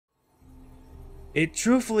It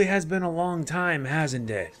truthfully has been a long time, hasn't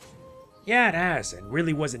it? Yeah, it has, and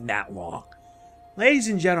really wasn't that long. Ladies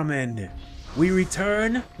and gentlemen, we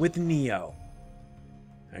return with Nioh.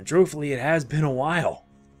 And truthfully, it has been a while.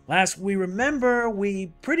 Last we remember,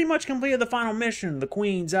 we pretty much completed the final mission, the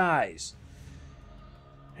Queen's Eyes.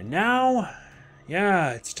 And now,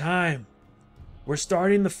 yeah, it's time. We're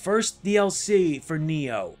starting the first DLC for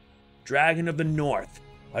Nioh, Dragon of the North.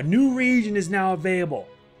 A new region is now available.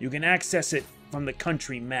 You can access it from the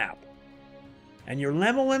country map. And your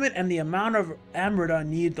level limit and the amount of Amrita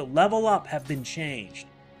needed to level up have been changed.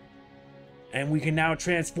 And we can now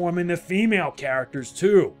transform into female characters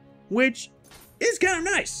too, which is kind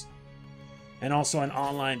of nice. And also an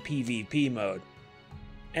online PvP mode.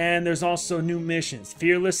 And there's also new missions.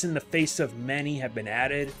 Fearless in the Face of Many have been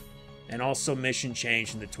added, and also mission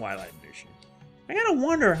change in the Twilight mission. I gotta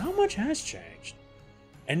wonder how much has changed.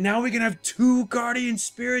 And now we can have 2 guardian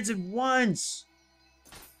spirits at once.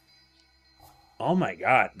 Oh my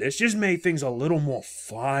god, this just made things a little more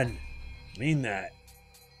fun. I mean that.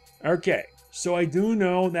 Okay, so I do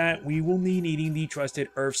know that we will be needing the trusted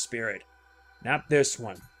Earth Spirit. Not this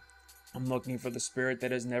one. I'm looking for the spirit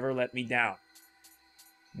that has never let me down.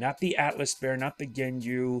 Not the Atlas Bear, not the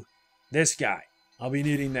Genju. This guy. I'll be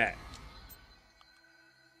needing that.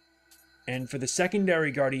 And for the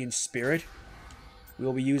secondary guardian spirit,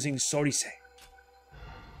 we'll be using Sorise.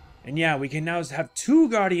 And yeah, we can now have 2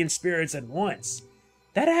 guardian spirits at once.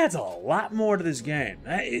 That adds a lot more to this game.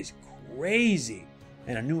 That is crazy.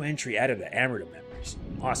 And a new entry added to Amrita memories.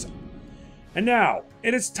 Awesome. And now,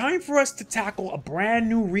 it is time for us to tackle a brand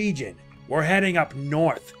new region. We're heading up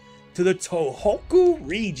north to the Tohoku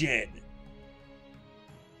region.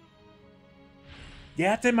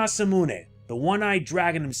 Yate Masamune, the one-eyed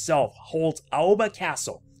dragon himself, holds Aoba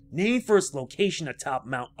Castle, named for its location atop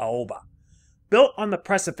Mount Aoba. Built on the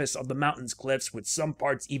precipice of the mountain's cliffs, with some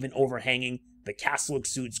parts even overhanging, the castle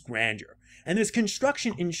exudes grandeur, and this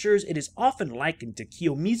construction ensures it is often likened to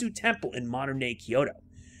Kiyomizu Temple in modern-day Kyoto.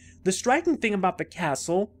 The striking thing about the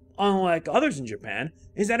castle, unlike others in Japan,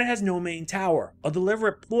 is that it has no main tower, a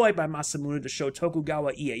deliberate ploy by Masamune to show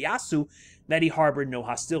Tokugawa Ieyasu that he harbored no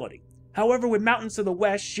hostility. However, with mountains to the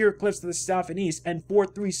west, sheer cliffs to the south and east, and 4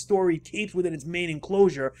 3-story keeps within its main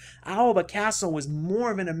enclosure, Aoba Castle was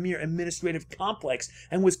more than a mere administrative complex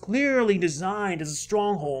and was clearly designed as a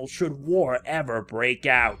stronghold should war ever break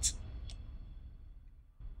out.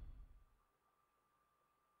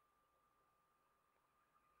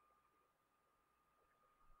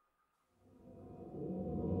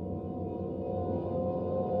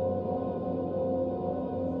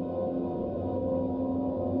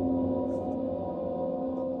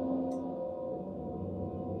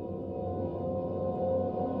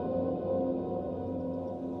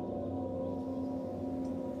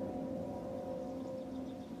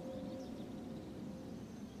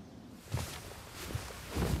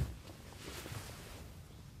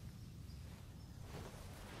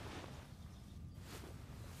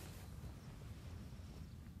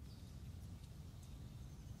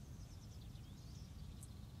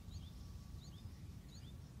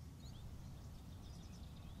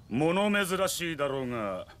物珍しいだろう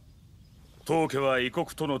が、当家は異国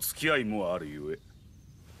との付き合いもあるゆ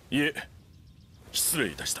え。いえ、失礼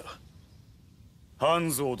いたした。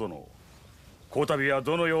半蔵殿、こたびは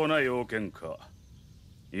どのような要件か。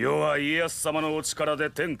世は家康様のお力で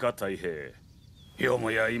天下太平。よ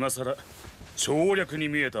もや今さら調略に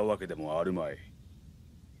見えたわけでもあるまい。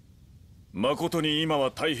まことに今は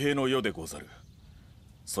太平の世でござる。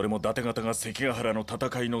それも伊達方が関ヶ原の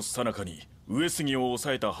戦いの最中に上杉を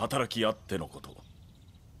抑えた働きあってのこと。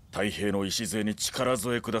太平の礎に力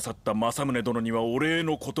添えくださった政宗殿にはお礼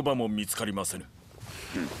の言葉も見つかりませぬ。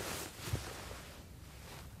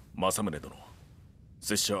政宗殿、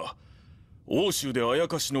拙者欧州であや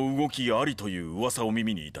かしの動きありという噂を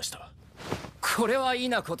耳にいたした。これは異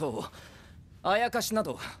なことを。あやかしな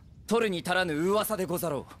ど取るに足らぬ噂でござ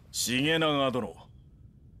ろう。重長殿、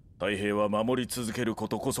太平は守り続けるこ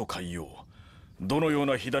とこそ寛容。どのよう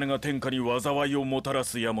な火種が天下に災いをもたら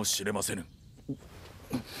すやもしれませぬ。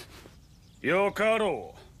よか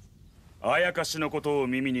ろう。あやかしのことを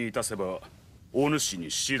耳にいたせばお主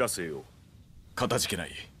に知らせよう。かたじけな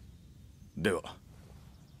い。では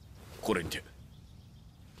これにて。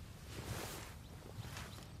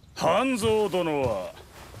半蔵殿は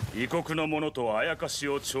異国の者とあやかし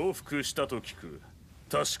を重複したと聞く。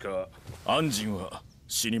確か安心は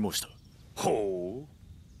死にもした。ほ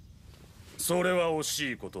う、それは惜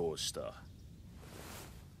しいことをした。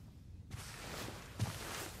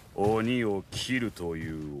鬼を切ると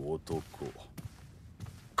いう男、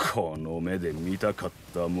この目で見たかっ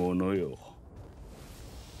たものよ。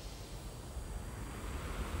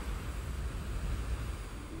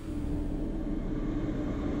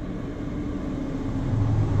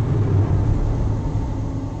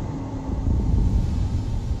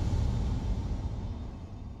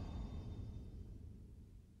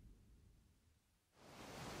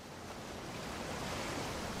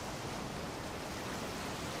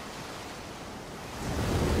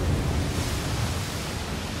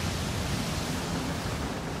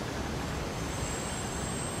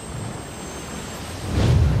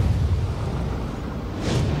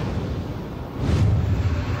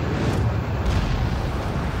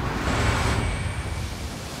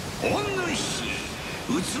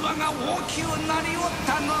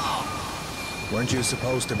Weren't you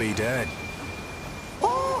supposed to be dead?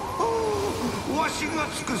 わしが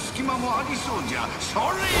つく隙間もありそうじゃ。それ。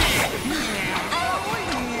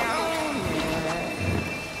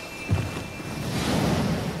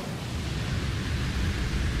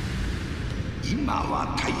今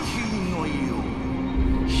は太平の世。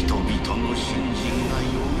人々の信心がよ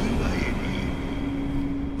みがえ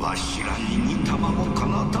り、わしらに似たまもこ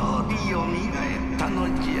の通りよみがえったの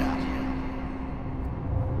じゃ。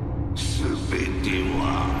すべては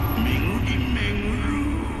巡り巡る。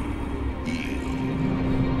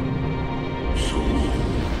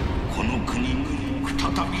この国に再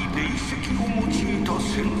び霊石を用いた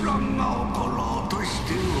戦乱が起ころうとし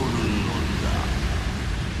ておるのだ。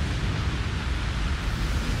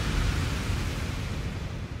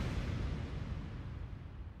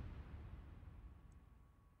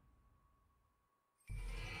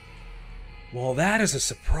Well, that is a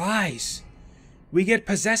surprise. We get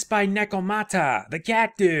possessed by Nekomata, the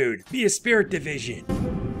cat dude, via Spirit Division.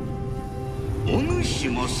 お主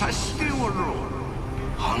も察しておろう。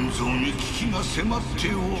半蔵に危機が迫って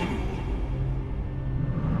おる。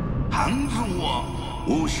半蔵は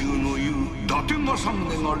欧州の言う伊達政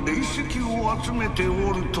宗が霊石を集めて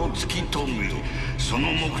おると突き止め、そ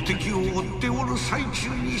の目的を追っておる最中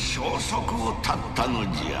に消息を絶ったの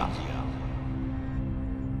じゃ。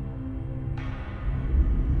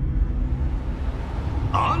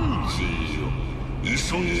安心よ、急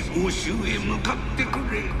ぎ欧州へ向かってく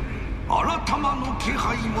れ。新たまの気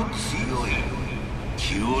配も強い。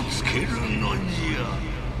気をつけるのじゃ。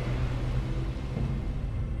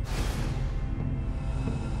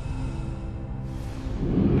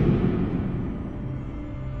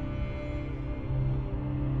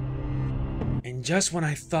And just when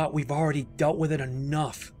I thought we've already dealt with it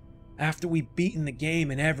enough, after we've beaten the game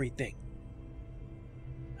and everything,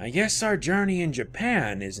 I guess our journey in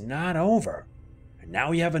Japan is not over. And now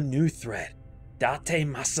we have a new threat, Date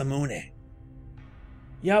Masamune.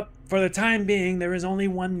 Yup, for the time being, there is only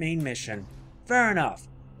one main mission. Fair enough.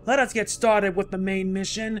 Let us get started with the main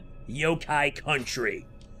mission, Yokai Country.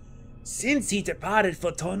 Since he departed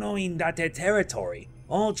for Tono in Date territory,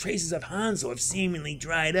 all traces of Hanzo have seemingly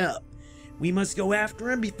dried up. We must go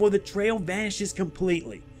after him before the trail vanishes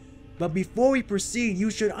completely. But before we proceed,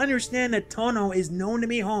 you should understand that Tono is known to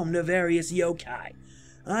be home to various yokai.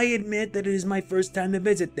 I admit that it is my first time to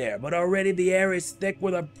visit there, but already the air is thick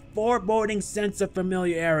with a foreboding sense of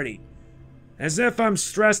familiarity. As if I'm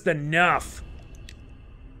stressed enough.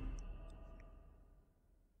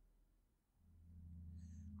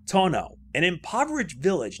 Tono, an impoverished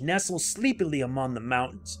village nestles sleepily among the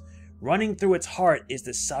mountains. Running through its heart is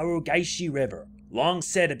the Sarugaishi River, long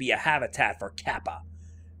said to be a habitat for Kappa.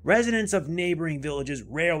 Residents of neighboring villages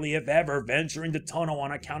rarely, if ever, venture into Tono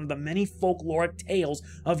on account of the many folkloric tales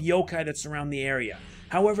of yokai that surround the area.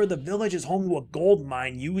 However, the village is home to a gold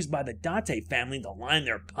mine used by the Date family to line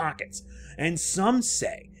their pockets, and some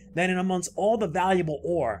say that in amongst all the valuable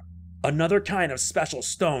ore, another kind of special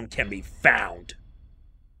stone can be found.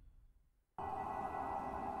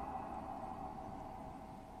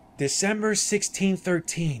 December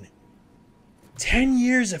 1613. 10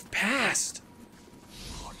 years have passed.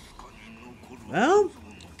 Well,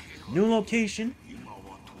 new location.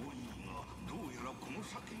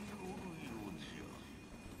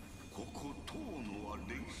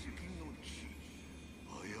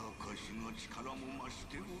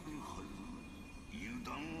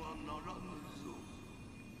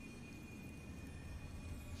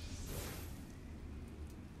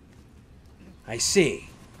 I see.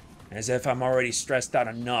 As if I'm already stressed out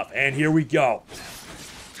enough. And here we go.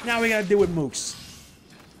 Now we gotta deal with mooks.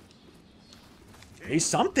 Hey,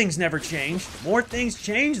 some things never change. The more things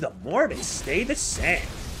change, the more they stay the same.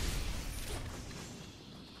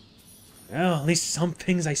 Well, at least some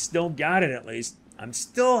things I still got it, at least. I'm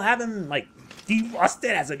still haven't, like,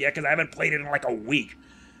 defrosted as of yet, because I haven't played it in, like, a week.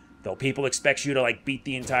 Though people expect you to, like, beat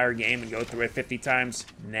the entire game and go through it 50 times.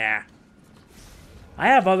 Nah. I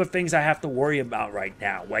have other things I have to worry about right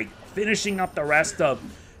now, like finishing up the rest of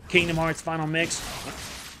Kingdom Hearts Final Mix.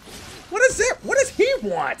 What is it? What does he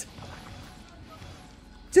want?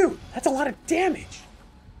 Dude, that's a lot of damage.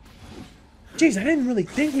 Jeez, I didn't really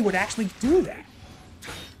think he would actually do that.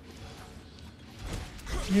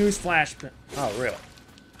 Newsflash. Oh, really?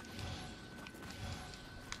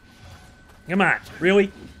 Come on,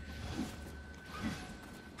 really?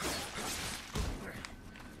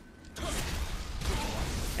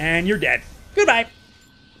 And you're dead. Goodbye.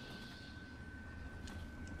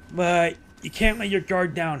 But you can't let your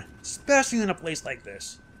guard down, especially in a place like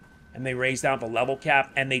this. And they raise down the level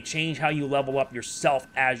cap, and they change how you level up yourself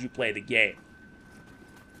as you play the game.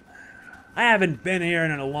 I haven't been here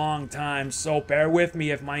in a long time, so bear with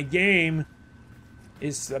me if my game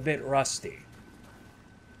is a bit rusty.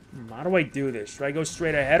 How do I do this? Should I go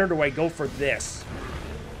straight ahead, or do I go for this?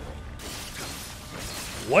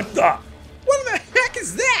 What the? What the heck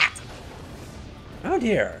is that? Oh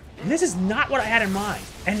dear. This is not what I had in mind.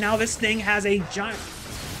 And now this thing has a giant...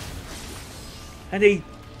 And a...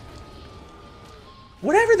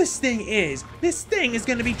 Whatever this thing is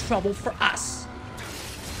going to be trouble for us.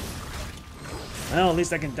 Well, at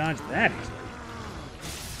least I can dodge that easily.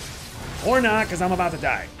 Or not, because I'm about to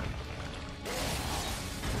die.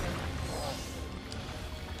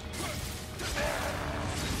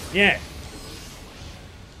 Yeah.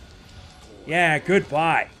 Yeah,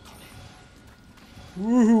 goodbye.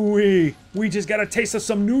 Ooh-wee. We just got a taste of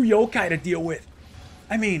some new yokai to deal with.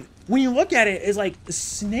 I mean, when you look at it, it's like a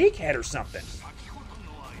snake head or something.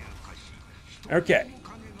 Okay.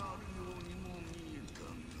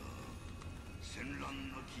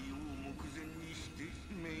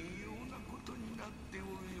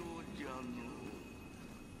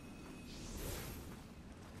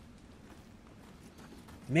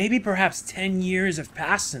 Maybe perhaps 10 years have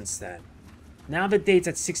passed since then. Now the date's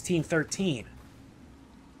at 1613.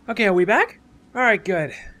 Okay, are we back? Alright,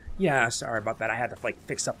 good. Yeah, sorry about that. I had to, like,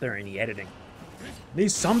 fix up there in the editing. At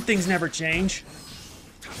least some things never change.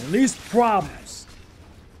 At least problems.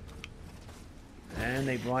 And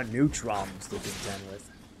they brought new problems to contend with.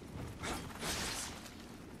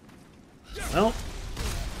 Well,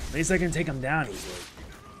 at least I can take them down easily.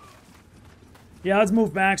 Yeah, let's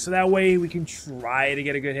move back so that way we can try to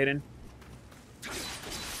get a good hit in.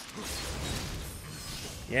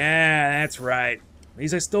 Yeah, that's right. At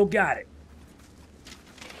least I still got it.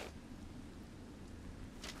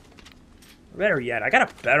 Better yet, I got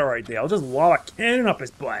a better idea. I'll just wall a cannon up his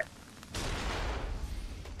butt.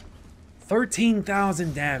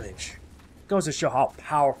 13,000 damage. Goes to show how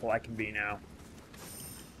powerful I can be now.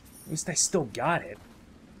 At least I still got it.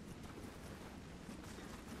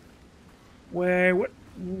 Wait,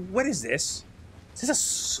 what is this? Is this a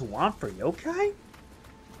swamp for yokai?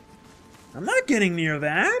 I'm not getting near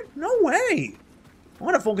that. No way. I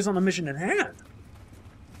want to focus on the mission at hand.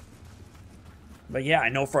 But yeah, I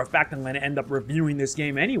know for a fact I'm going to end up reviewing this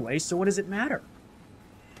game anyway, so what does it matter?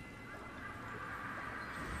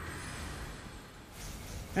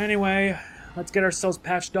 Anyway, let's get ourselves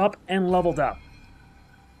patched up and leveled up.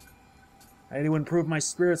 I need to improve my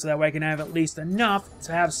spirit so that way I can have at least enough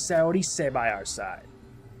to have Saori by our side.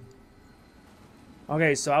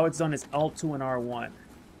 Okay, so how it's done is L2 and R1.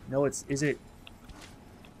 No, is it?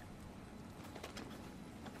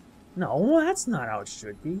 No, that's not how it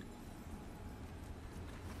should be.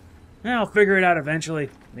 Yeah, I'll figure it out eventually.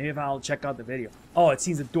 Maybe if I'll check out the video. Oh, it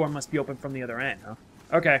seems the door must be open from the other end, huh?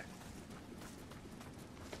 Okay.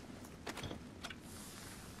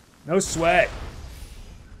 No sweat.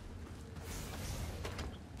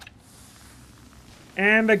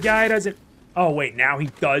 And the guy doesn't... Oh, wait, now he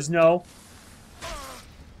does know?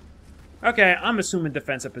 Okay, I'm assuming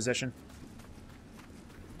defensive position.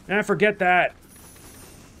 And forget that.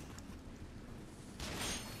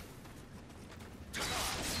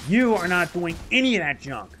 You are not doing any of that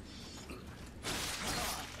junk.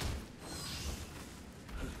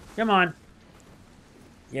 Come on.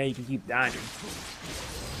 Yeah, you can keep dodging.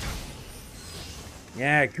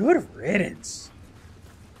 Yeah, good riddance.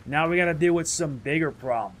 Now we gotta deal with some bigger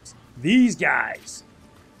problems. These guys.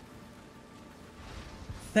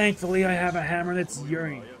 Thankfully, I have a hammer that's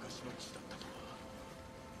urine.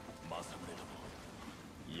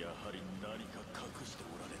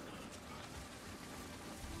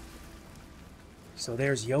 So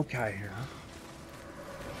there's yokai here, huh?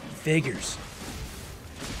 Figures.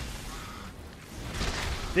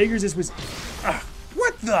 Figures this was...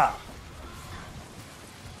 what the...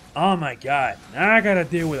 Oh my god, now I gotta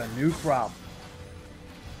deal with a new problem.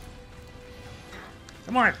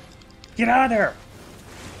 Come on, get out of there!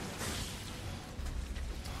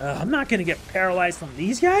 I'm not gonna get paralyzed from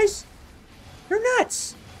these guys? You're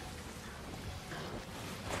nuts!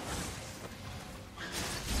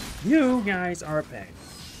 You guys are a pain.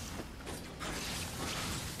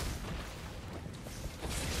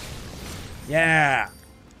 Yeah.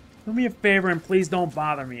 Do me a favor and please don't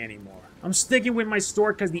bother me anymore. I'm sticking with my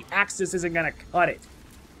sword because the axis isn't gonna cut it.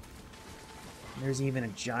 There's even a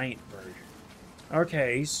giant version.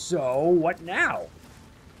 Okay, so what now?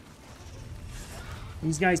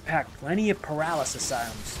 These guys pack plenty of paralysis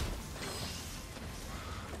items.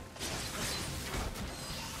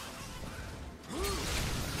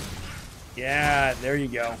 Yeah, there you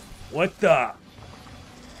go. What the?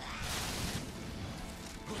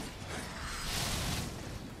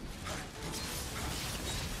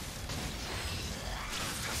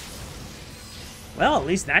 Well, at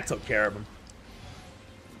least that took care of him.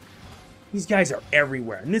 These guys are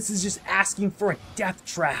everywhere, and this is just asking for a death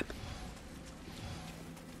trap.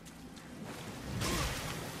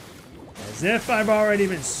 As if I've already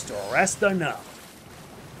been stressed enough.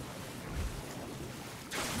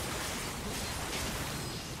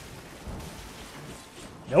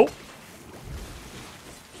 Nope.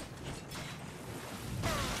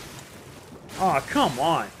 Aw, come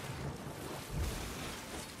on.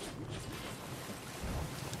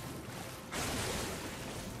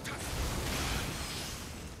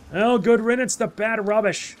 Oh, good riddance to bad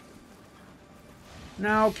rubbish.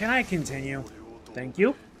 Now, can I continue? Thank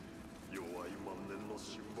you.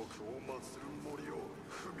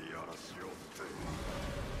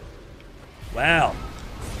 Well,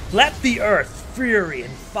 let the earth, fury,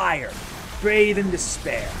 and fire bathe in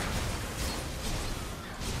despair.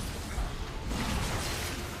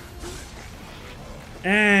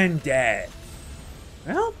 And dead.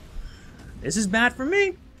 Well, this is bad for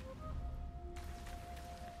me.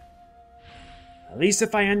 At least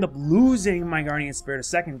if I end up losing my Guardian Spirit a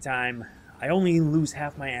second time, I only lose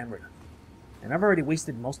half my Amrita. And I've already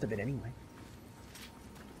wasted most of it anyway.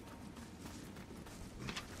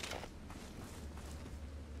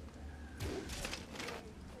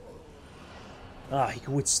 Ah, he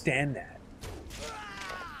can withstand that.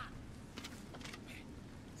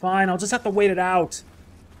 Fine, I'll just have to wait it out.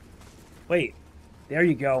 Wait, there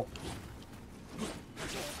you go.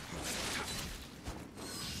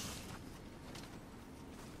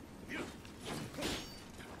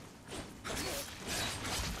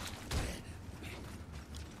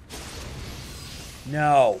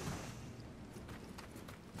 No.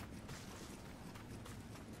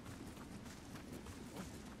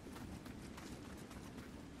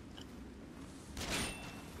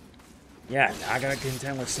 Yeah, now I gotta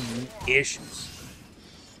contend with some issues.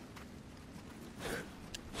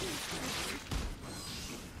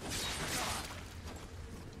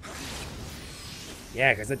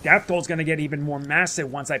 Yeah, because the death toll's gonna get even more massive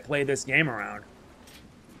once I play this game around.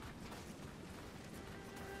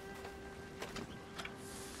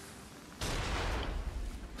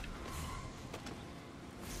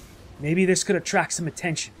 Maybe this could attract some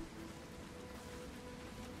attention.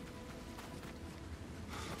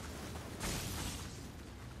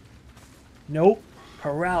 Nope.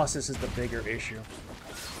 Paralysis is the bigger issue.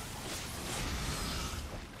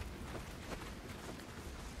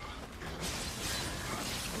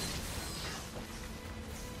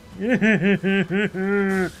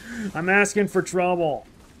 I'm asking for trouble.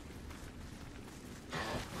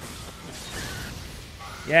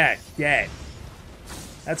 Yeah, dead.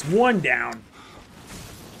 That's one down.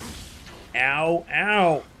 Ow,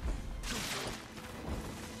 ow.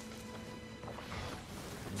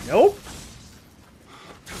 Nope.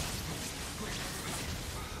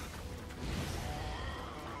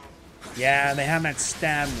 Yeah, they have that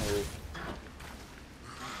stab move.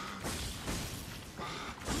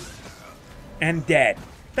 And dead.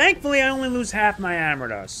 Thankfully, I only lose half my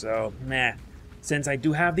Amrita, so, meh. Since I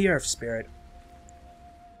do have the Earth Spirit.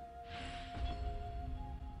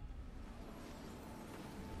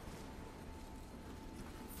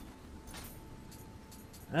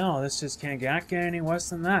 Oh, this just can't get any worse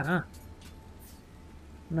than that, huh?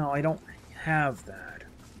 No, I don't have that.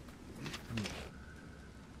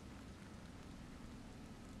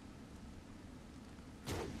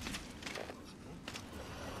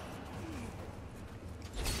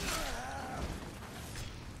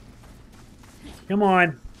 Come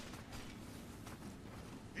on.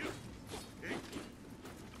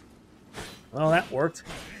 Well, that worked.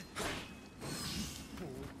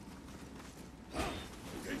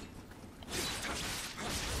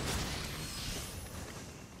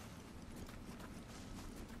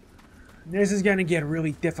 This is gonna get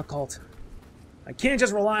really difficult. I can't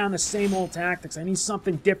just rely on the same old tactics. I need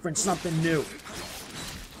something different, something new.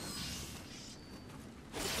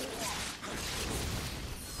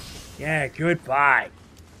 Yeah, goodbye.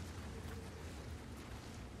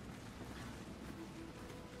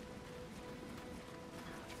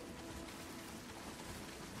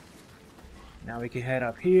 Now we can head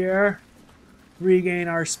up here, regain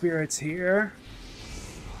our spirits here,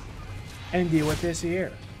 and deal with this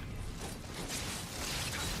here.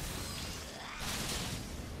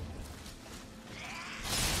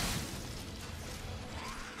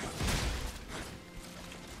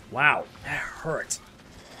 Wow, that hurt.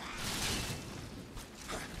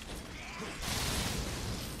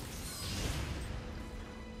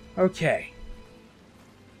 Okay.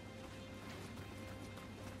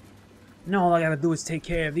 Now all I gotta do is take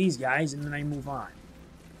care of these guys and then I move on.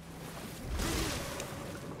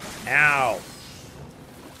 Ow.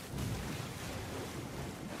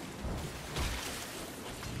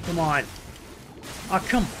 Come on. Oh,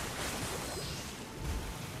 come on.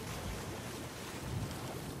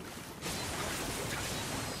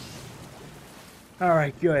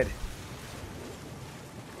 Alright, good.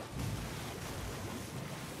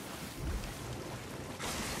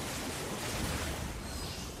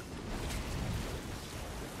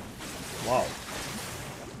 Whoa.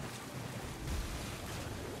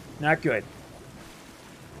 Not good.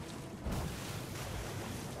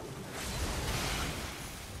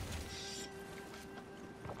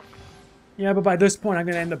 Yeah, but by this point, I'm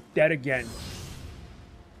going to end up dead again.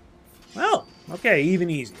 Well, okay,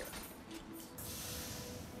 even easier.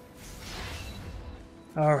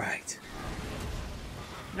 Alright.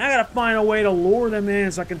 Now I gotta find a way to lure them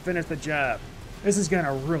in so I can finish the job. This is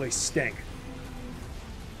gonna really stink.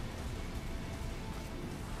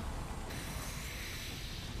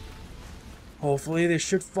 Hopefully this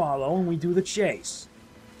should follow and we do the chase.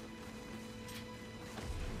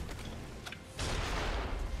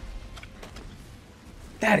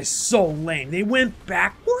 That is so lame. They went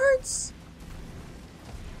backwards?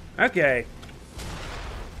 Okay.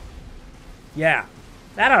 Yeah.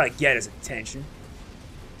 That ought to get his attention.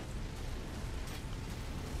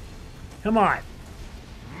 Come on.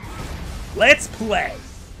 Let's play.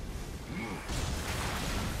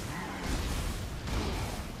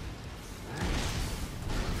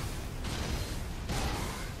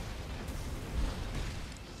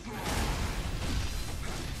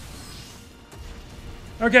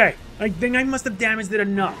 Okay, I think I must have damaged it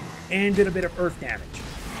enough, and did a bit of earth damage.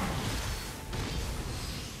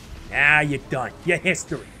 Ah, you're done. You're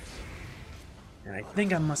history. And I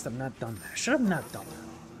think I must have not done that. Should have not done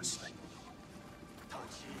that, honestly.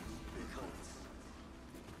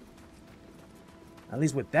 At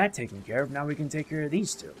least with that taken care of, now we can take care of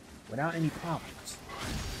these two, without any problems.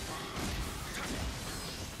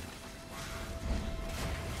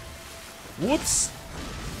 Whoops!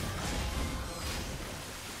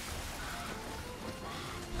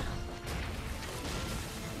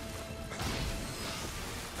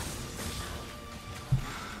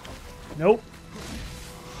 Nope.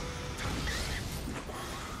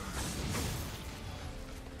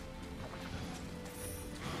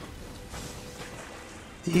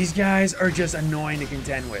 These guys are just annoying to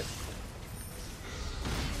contend with.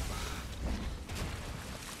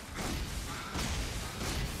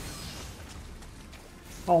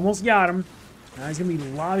 Almost got him. Now he's gonna be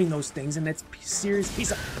lobbing those things, and that's a serious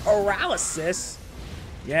piece of paralysis.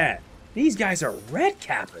 Yeah, these guys are red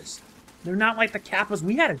Kappas. They're not like the Kappas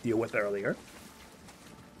we had to deal with earlier.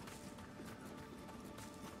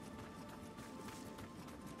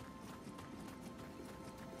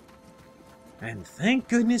 And thank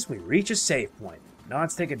goodness we reach a save point. Now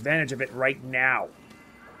let's take advantage of it right now.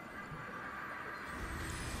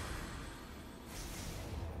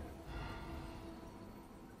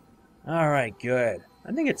 Alright, good.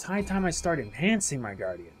 I think it's high time I start enhancing my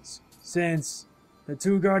Guardians. Since the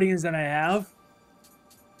two Guardians that I have,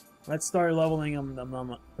 let's start leveling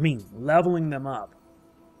leveling them up.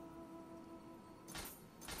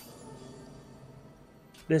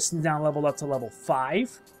 This is now leveled up to level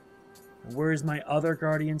 5. Where's my other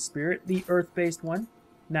Guardian Spirit? The Earth-based one?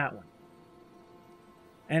 That one.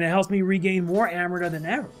 And it helps me regain more Amrita than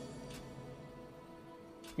ever.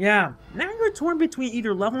 Yeah, now you're torn between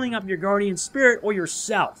either leveling up your Guardian Spirit or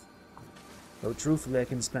yourself. Though truthfully, I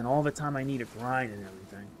can spend all the time I need to grind and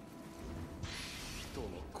everything.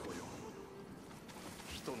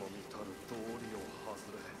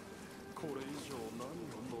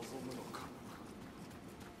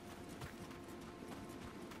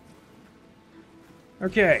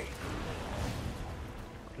 Okay.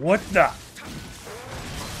 What the?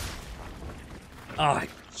 Oh,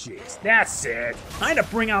 jeez. That's it. I had to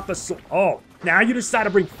bring out the sword. Oh, now you decide to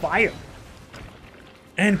bring fire.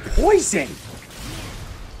 And poison.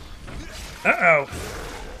 Uh-oh.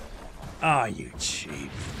 Ah, oh, you cheap.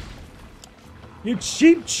 You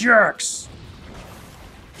cheap jerks.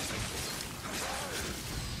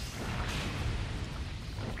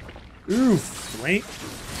 Oof. Flame.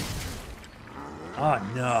 Oh,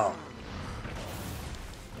 no.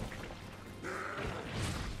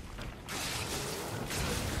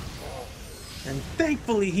 And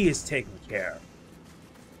thankfully, he is taken care of.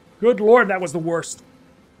 Good lord, that was the worst.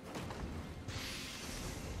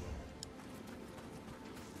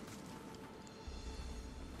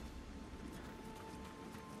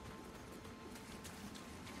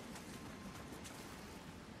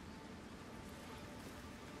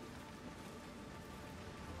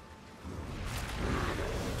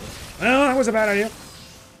 Well, that was a bad idea.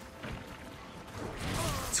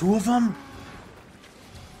 2 of them?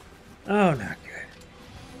 Oh, not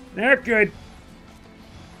good. Not good.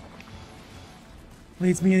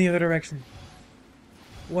 Leads me in the other direction.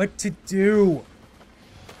 What to do?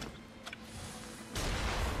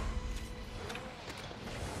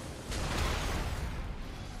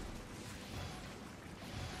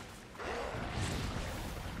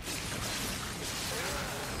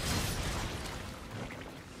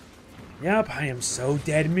 Yep, I am so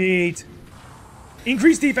dead meat.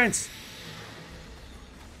 Increase defense.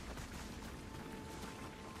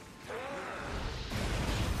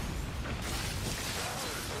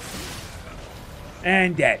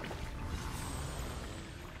 And dead.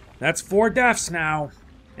 That's 4 deaths now.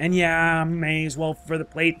 And yeah, I may as well for the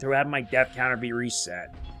playthrough have my death counter be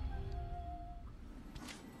reset.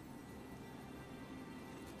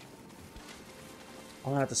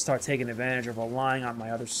 I'm gonna have to start taking advantage of relying on my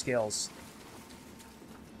other skills.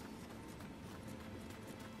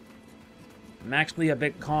 I'm actually a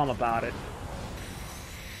bit calm about it.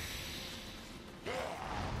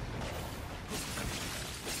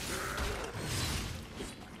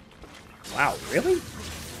 Wow, really?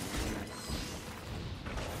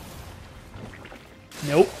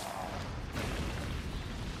 Nope.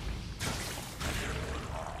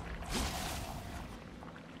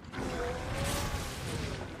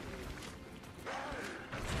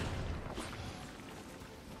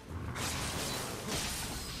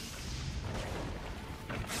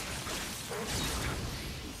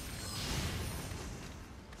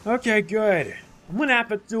 Okay, good. I'm gonna have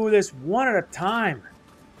to do this one at a time.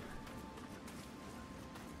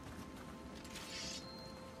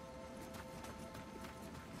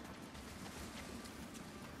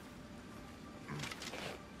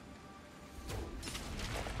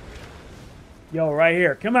 Yo, right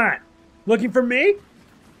here. Come on. Looking for me?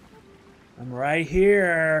 I'm right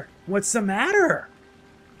here. What's the matter?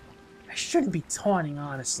 I shouldn't be taunting,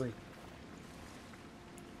 honestly.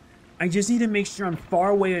 I just need to make sure I'm far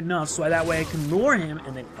away enough so that way I can lure him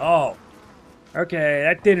and then... Oh. Okay,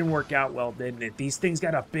 that didn't work out well, didn't it? These things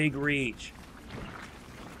got a big reach.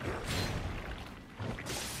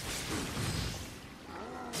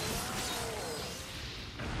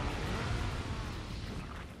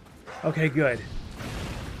 Okay, good.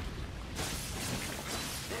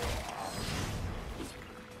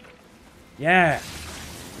 Yeah.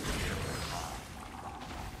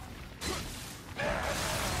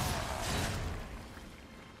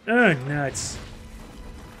 Oh, nuts.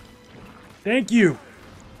 Thank you.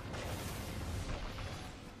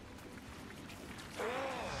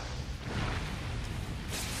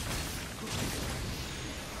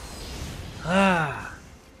 Ah.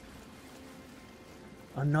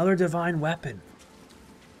 Another divine weapon.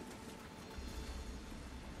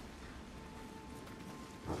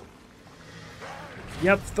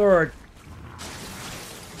 Yep, third.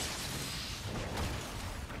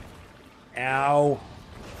 Ow.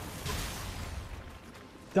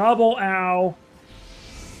 Double ow.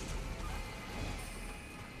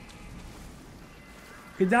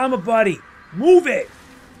 Kadama buddy, move it.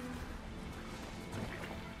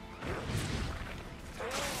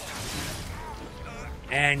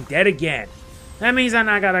 And dead again. That means I'm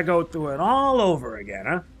not gotta go through it all over again,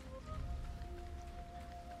 huh?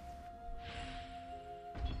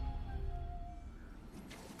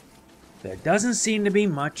 There doesn't seem to be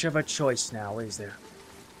much of a choice now, is there?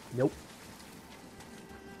 Nope.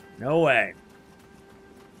 No way.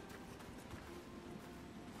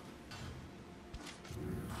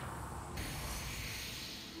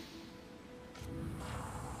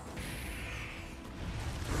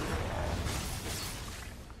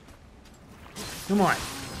 Come on.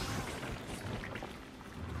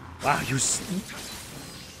 Wow,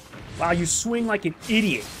 you swing like an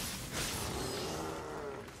idiot.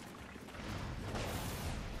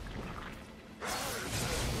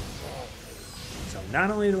 Not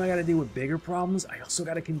only do I gotta deal with bigger problems, I also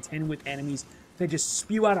gotta contend with enemies that just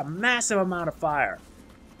spew out a massive amount of fire.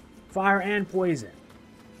 Fire and poison.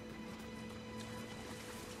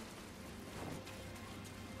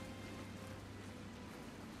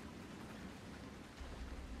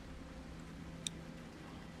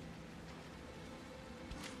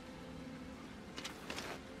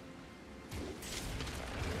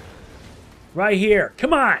 Right here.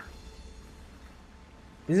 Come on!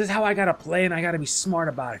 This is how I gotta play, and I gotta be smart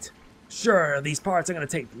about it. Sure, these parts are gonna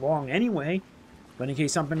take long anyway, but in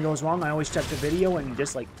case something goes wrong, I always check the video and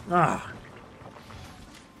just like,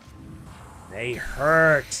 they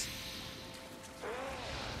hurt.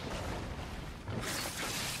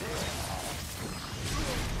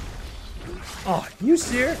 Oh, you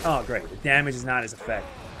serious? Oh, great. The damage is not as effective.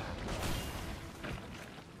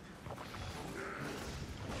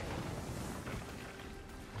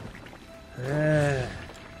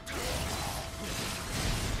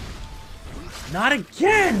 Not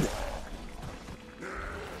again!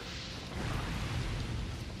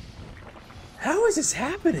 How is this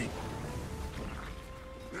happening?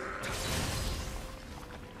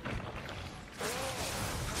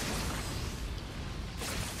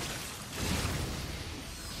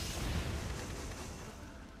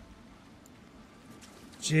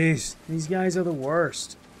 Jeez, these guys are the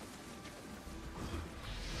worst.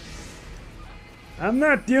 I'm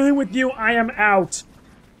not dealing with you, I am out!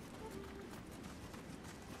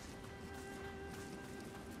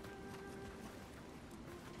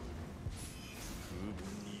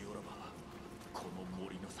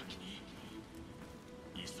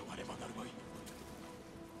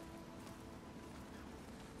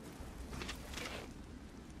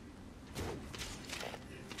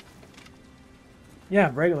 Yeah,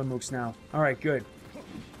 regular mooks now. Alright, good.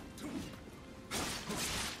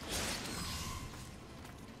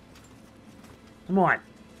 Come on.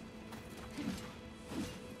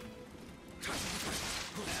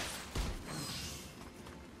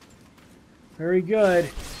 Very good.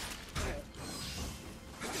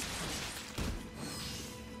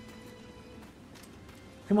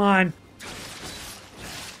 Come on.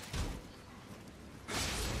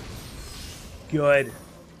 Good.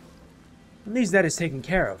 At least that is taken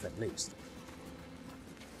care of, at least.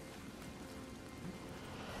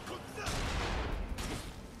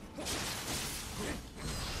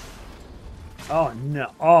 Oh,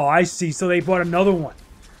 no. Oh, I see. So they bought another one.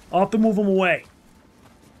 I'll have to move them away.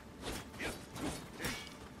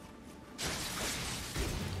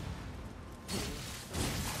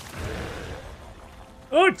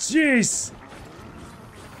 Oh, jeez!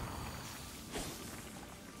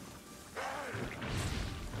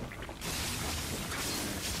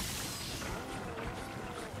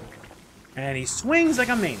 And he swings like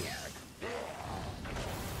a maniac.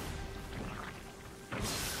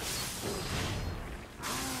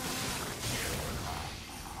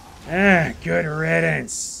 Ah, good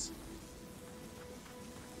riddance.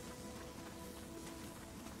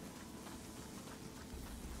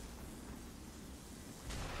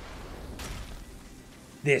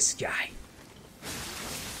 This guy.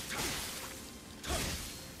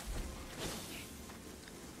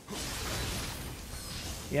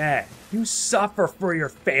 Yeah, you suffer for your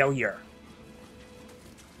failure.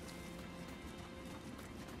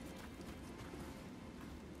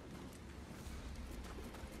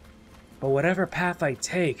 But whatever path I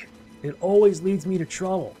take, it always leads me to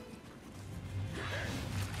trouble.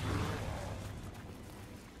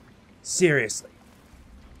 Seriously.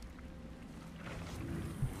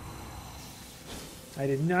 I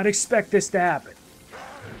did not expect this to happen.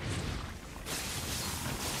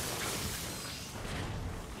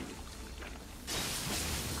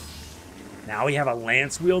 Now we have a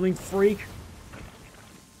lance-wielding freak?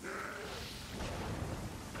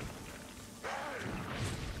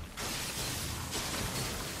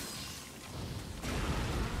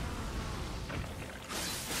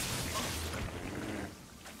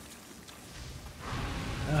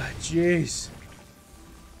 Ah, jeez.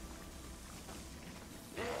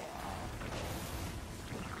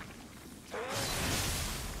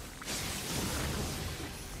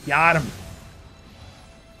 Got him.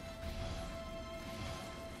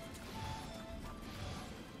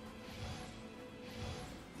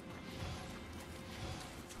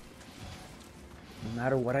 No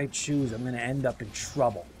matter what I choose, I'm going to end up in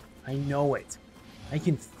trouble. I know it. I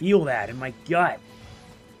can feel that in my gut.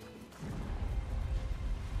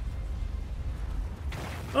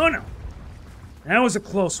 Oh no. That was a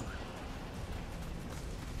close one.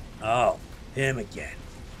 Oh, him again.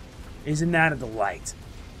 Isn't that a delight?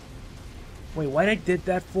 Wait, what I did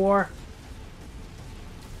that for?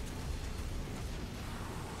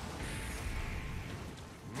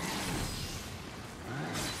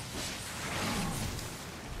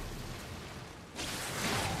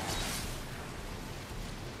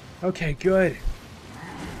 Okay, good.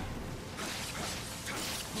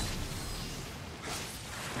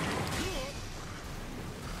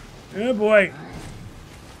 Oh boy.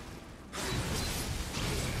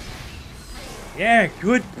 Yeah,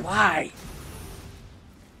 goodbye.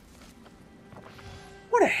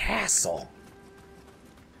 What a hassle.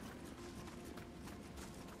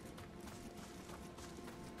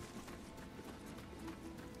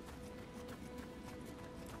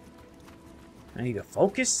 I need to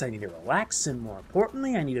focus, I need to relax, and more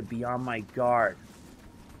importantly, I need to be on my guard.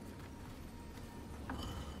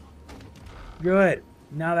 Good.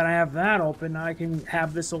 Now that I have that open, I can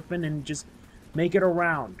have this open and just make it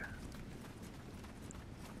around.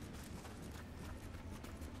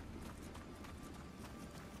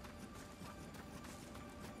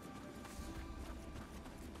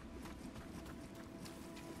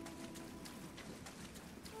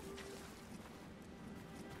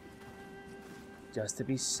 Just to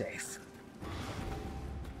be safe.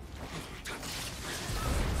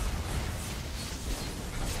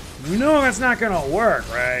 You know that's not gonna work,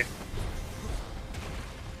 right?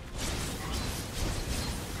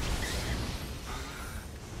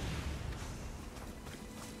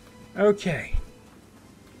 Okay.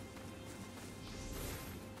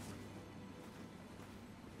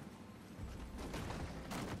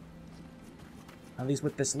 At least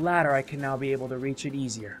with this ladder, I can now be able to reach it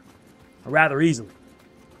easier. Or rather easily.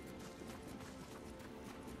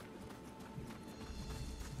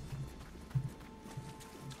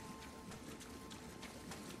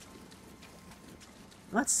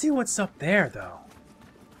 Let's see what's up there, though.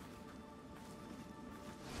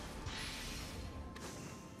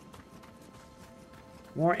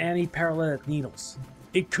 More anti-paralytic needles.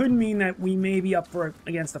 It could mean that we may be up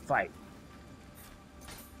against a fight.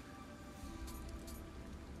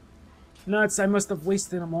 Nuts, I must have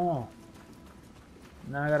wasted them all.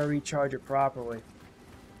 Now I gotta recharge it properly.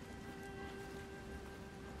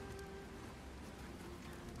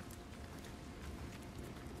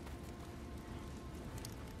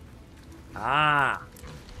 Ah!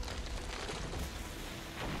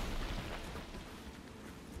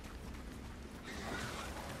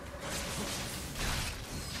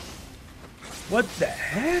 What the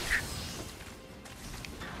heck?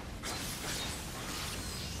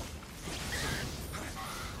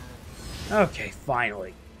 Okay,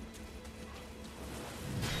 finally.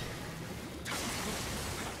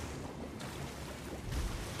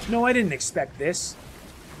 No, I didn't expect this.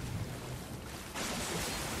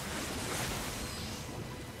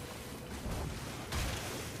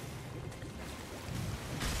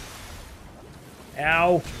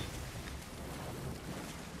 Ow.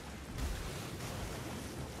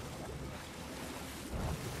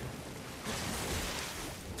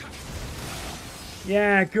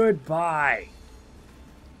 Yeah, goodbye.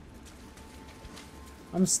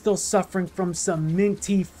 I'm still suffering from some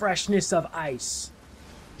minty freshness of ice.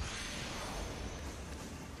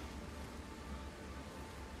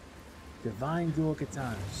 Divine dual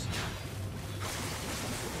katanas.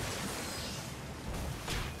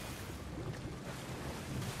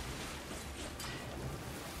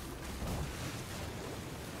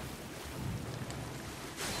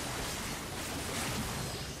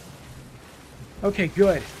 Okay,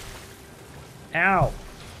 good. Ow.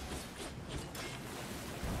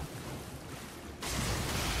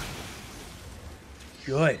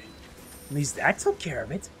 Good. At least that took care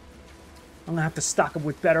of it. I'm gonna have to stock up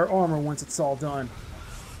with better armor once it's all done.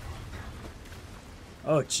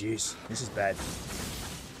 Oh, jeez. This is bad.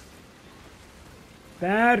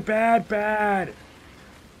 Bad, bad, bad.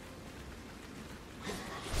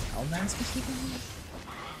 How last was he going?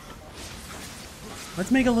 Let's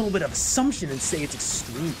make a little bit of assumption and say it's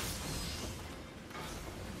extreme.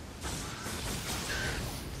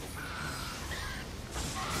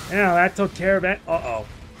 Yeah, that took care of it. Uh-oh.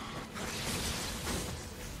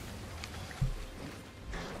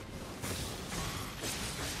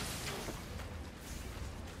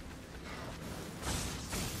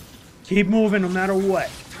 Keep moving no matter what.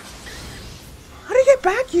 How did he get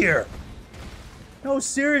back here? No,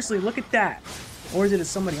 seriously, look at that. Or is it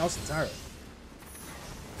somebody else's entirely?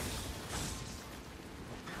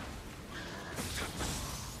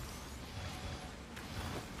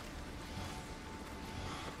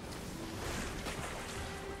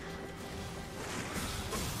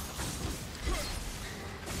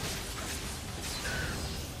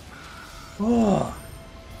 Oh.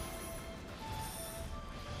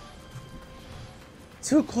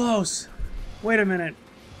 Too close. Wait a minute.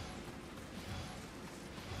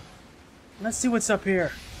 Let's see what's up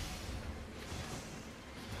here.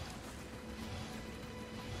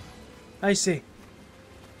 I see.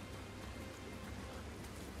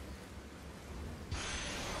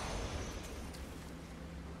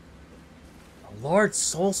 A large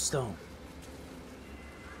soul stone.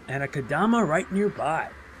 And a Kadama right nearby.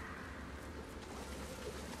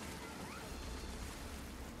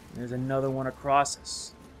 There's another one across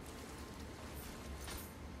us.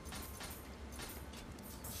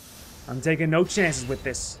 I'm taking no chances with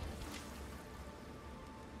this.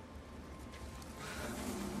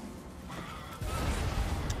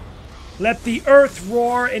 Let the earth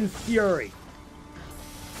roar in fury.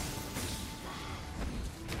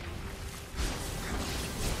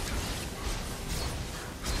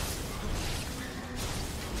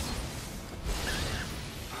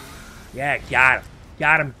 Yeah, got him.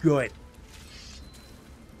 Got him good.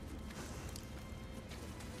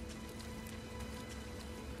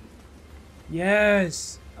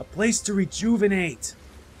 Yes, a place to rejuvenate.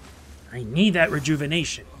 I need that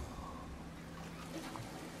rejuvenation.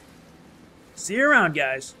 See you around,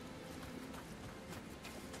 guys.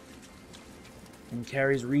 And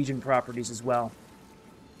carries region properties as well.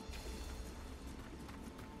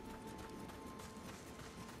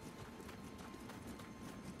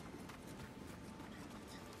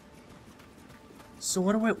 So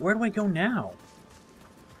where do I go now?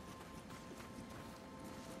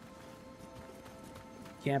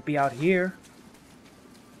 Can't be out here.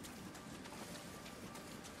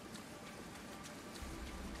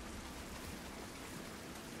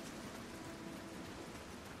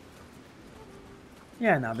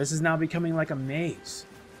 Yeah, now this is now becoming like a maze.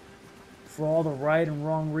 For all the right and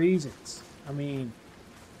wrong reasons. I mean,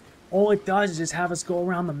 all it does is just have us go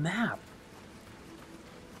around the map.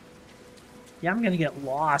 Yeah, I'm gonna get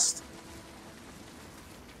lost.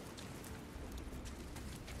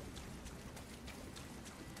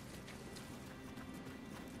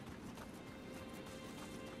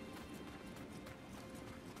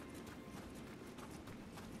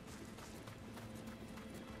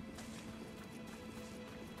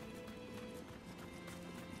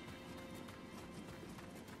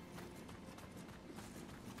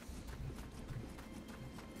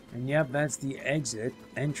 And yep, that's the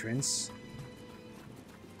entrance.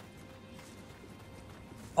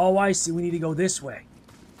 Oh, I see. We need to go this way.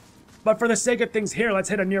 But for the sake of things here, let's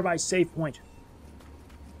hit a nearby save point.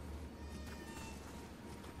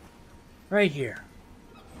 Right here.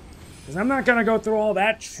 Because I'm not going to go through all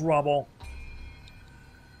that trouble.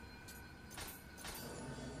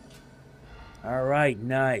 Alright,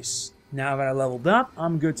 nice. Now that I leveled up,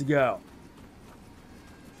 I'm good to go.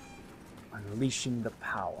 Unleashing the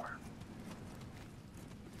power.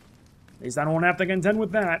 At least I don't have to contend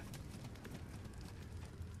with that.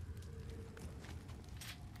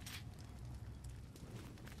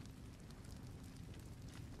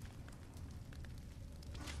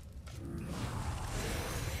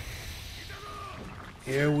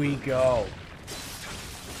 Here we go.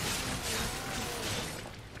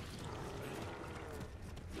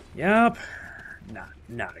 Yep.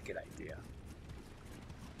 Not a good idea.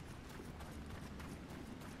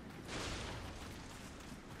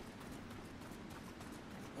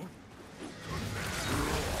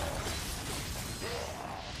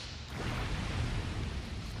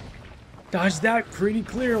 Dodged that pretty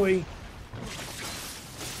clearly.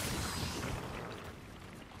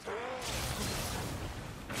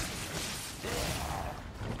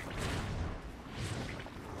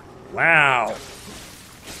 Wow.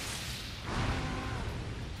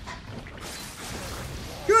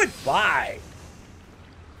 Goodbye.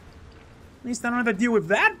 At least I don't have to deal with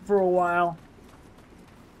that for a while.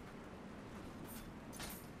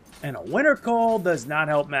 And a winter cold does not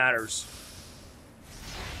help matters.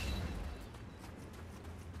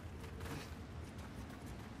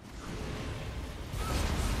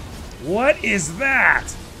 What is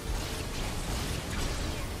that?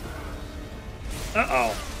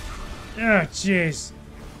 Uh-oh. Oh, jeez.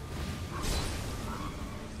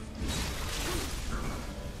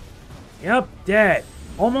 Yep, dead.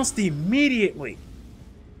 Almost immediately.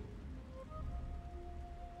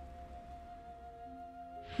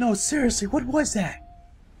 No, seriously, what was that?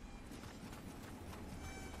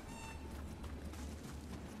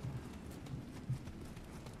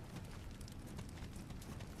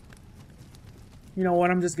 You know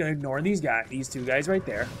what? I'm just gonna ignore these guys, these two guys right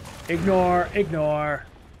there. Ignore, ignore.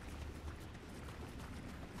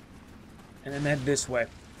 And then head this way.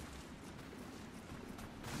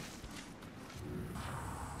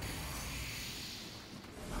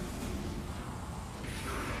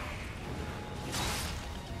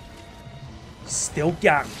 Still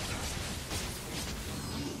got me.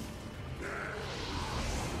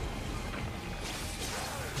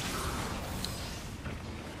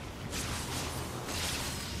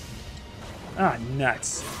 Ah,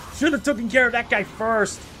 nuts. Should have taken care of that guy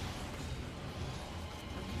first.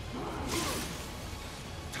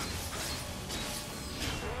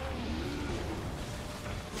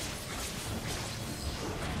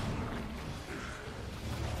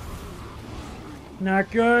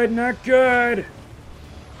 Not good, not good.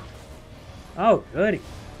 Oh, goody.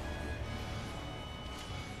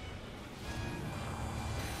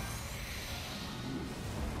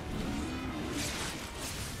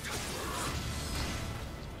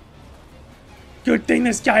 Good thing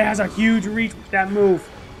this guy has a huge reach with that move.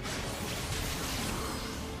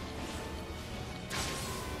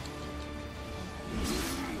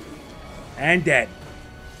 And dead.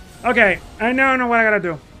 Okay, I now know what I gotta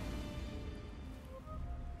do.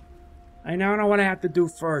 I now know what I have to do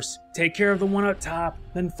first. Take care of the one up top,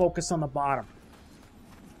 then focus on the bottom.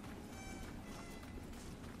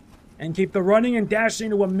 And keep the running and dashing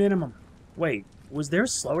to a minimum. Wait, was there a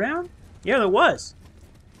slowdown? Yeah, there was.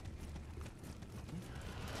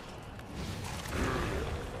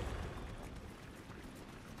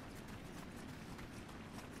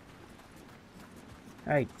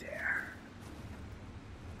 Right there.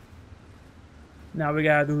 Now we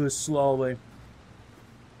gotta do this slowly.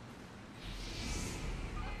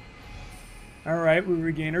 Alright, we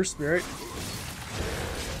regain our spirit.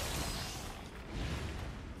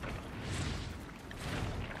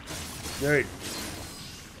 Great.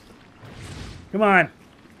 Come on.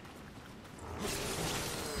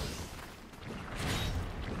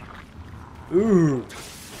 Ooh.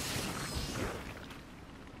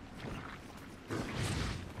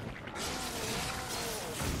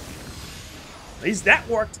 At least that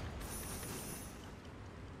worked.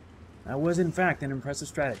 That was, in fact, an impressive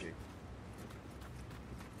strategy.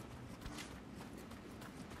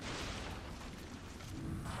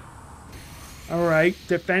 Alright,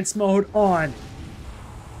 defense mode on.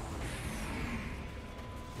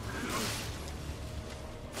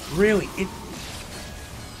 Really?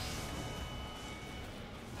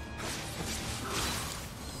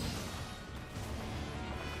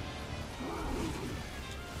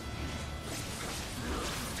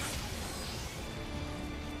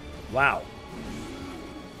 Wow.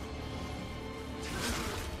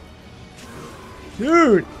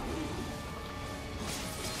 Dude!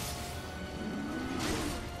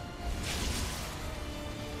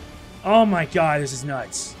 Oh my god, this is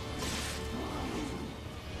nuts.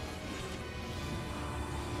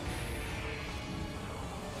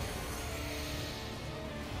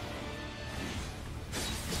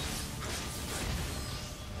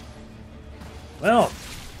 Well,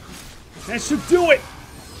 that should do it!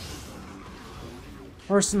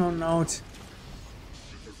 Personal note.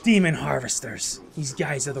 Demon harvesters. These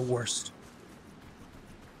guys are the worst.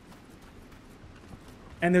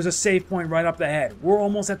 And there's a save point right up ahead. We're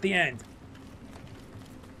almost at the end.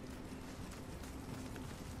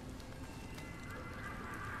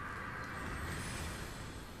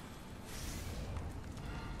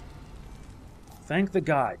 Thank the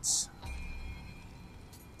gods.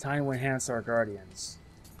 Time to enhance our guardians.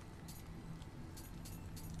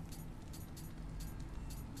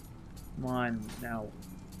 Come on, now.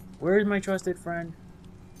 Where's my trusted friend?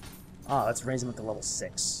 Ah, let's raise him up to level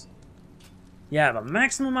 6. Yeah, the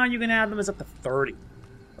maximum amount you can add them is up to 30.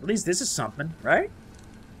 At least this is something, right?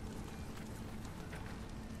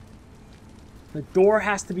 The door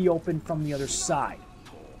has to be opened from the other side.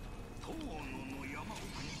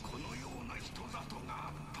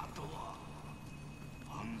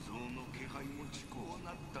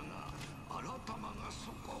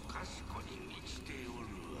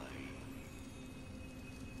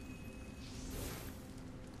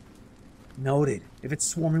 Noted. If it's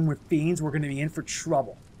swarming with fiends, we're going to be in for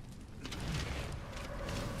trouble.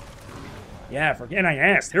 Yeah, forget I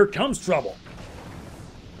asked. Here comes trouble.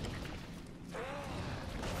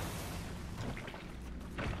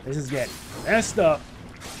 This is getting messed up.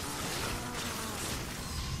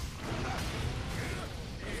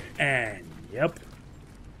 And, yep.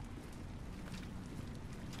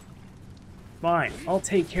 Fine, I'll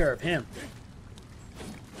take care of him.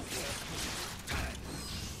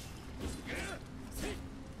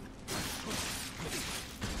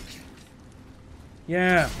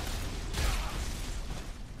 Yeah.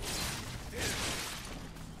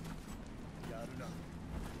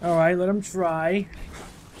 Alright, let him try.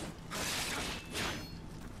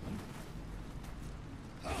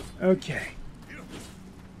 Okay.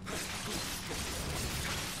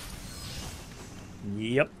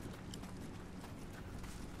 Yep.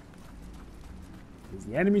 Is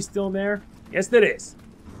the enemy still there? Yes, it is.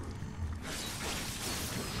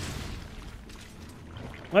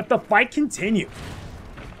 Let the fight continue.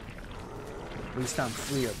 At least I'm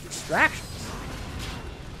free of distractions.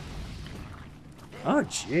 Oh,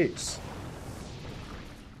 jeez.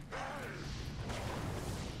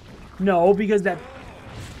 No, because that...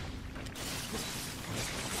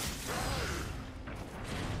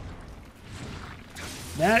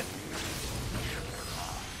 That...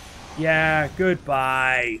 Yeah,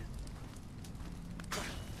 goodbye.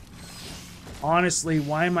 Honestly,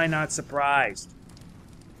 why am I not surprised?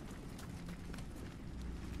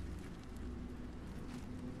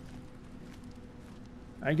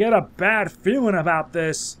 I get a bad feeling about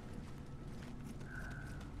this.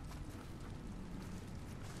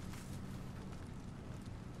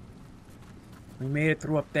 made it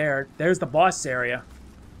through up there. There's the boss area.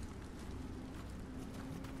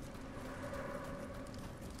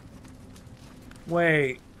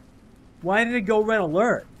 Wait. Why did it go red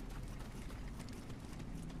alert?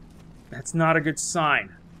 That's not a good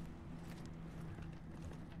sign.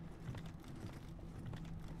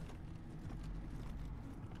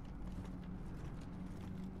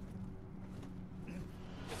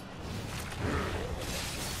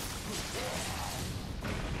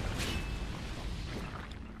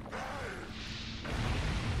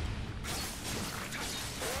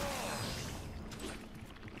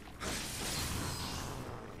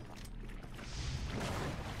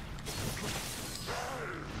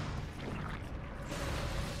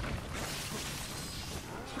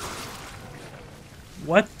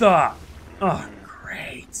 What the? Oh,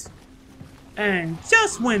 great. And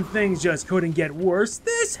just when things just couldn't get worse,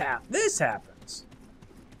 this happens.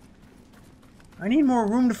 I need more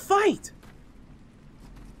room to fight.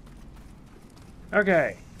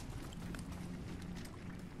 Okay.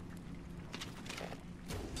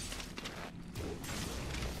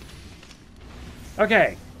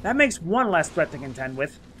 Okay, that makes one less threat to contend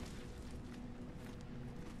with.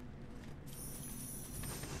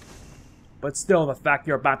 But still, the fact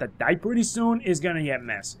you're about to die pretty soon is gonna get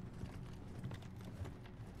messy.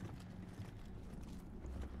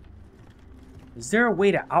 Is there a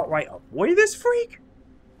way to outright avoid this freak?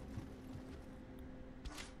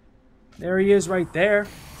 There he is right there.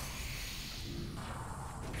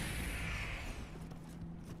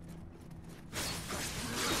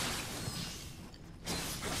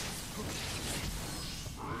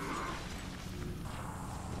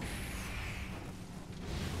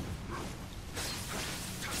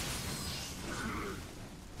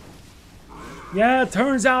 Yeah, it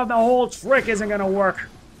turns out the whole trick isn't gonna work.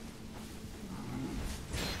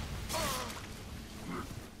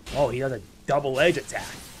 Oh, he does a double edge attack.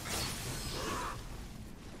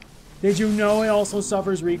 Did you know it also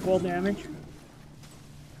suffers recoil damage?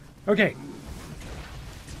 Okay.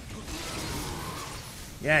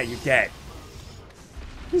 Yeah, you're dead.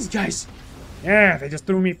 These guys... Yeah, they just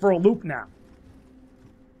threw me for a loop now.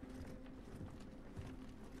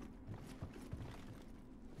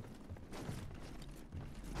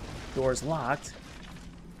 Door's locked.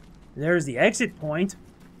 There's the exit point.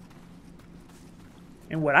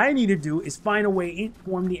 And what I need to do is find a way in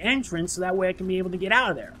from the entrance so that way I can be able to get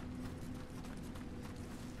out of there.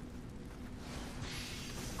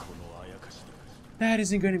 That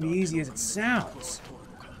isn't going to be easy as it sounds.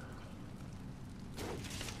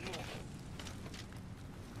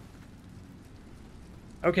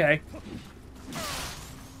 Okay.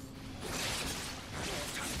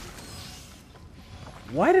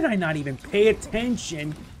 Why did I not even pay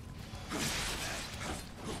attention?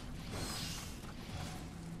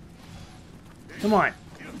 Come on.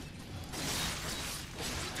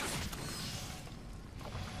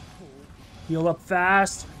 Heal up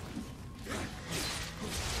fast.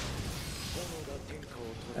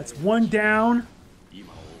 That's one down.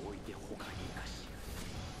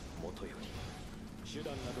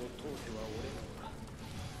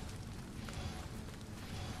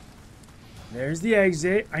 There's the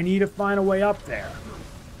exit. I need to find a way up there.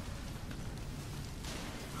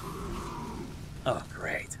 Oh,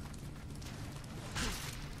 great.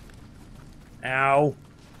 Ow.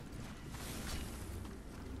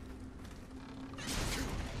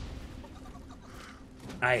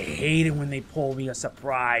 I hate it when they pull me a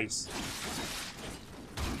surprise.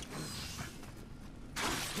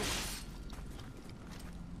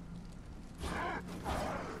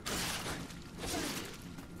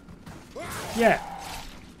 Yeah.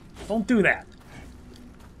 Don't do that.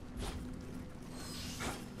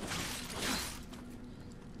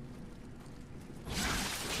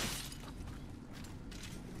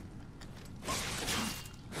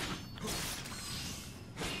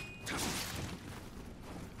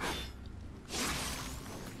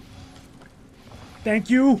 Thank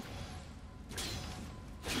you.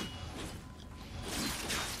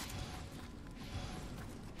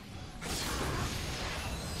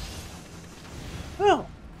 Well,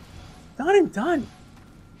 done and done.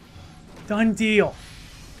 Done deal.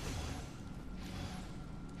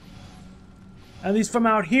 At least from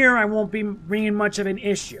out here, I won't be bringing much of an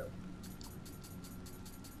issue.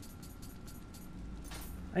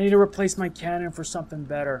 I need to replace my cannon for something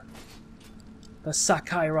better. The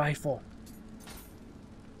Sakai rifle.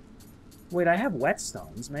 Wait, I have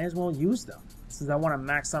whetstones. May as well use them. Since I want to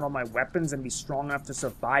max out all my weapons and be strong enough to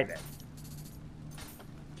survive it.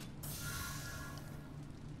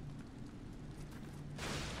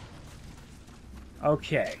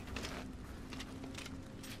 Okay.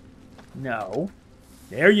 No.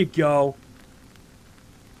 There you go.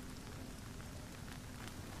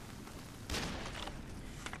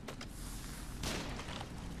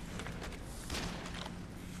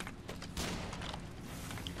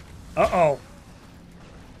 Uh-oh.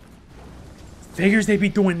 Figures they'd be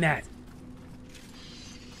doing that.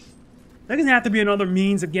 There's gonna have to be another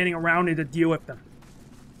means of getting around it to deal with them.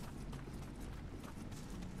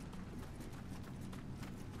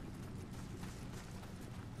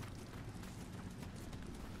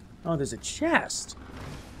 Oh, there's a chest.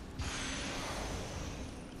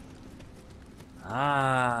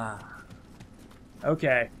 Ah.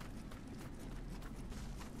 Okay.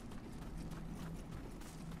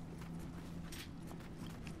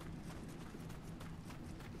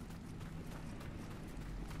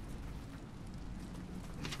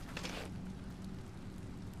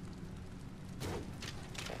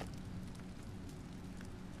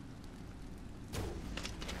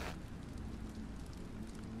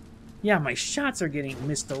 Yeah, my shots are getting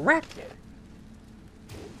misdirected.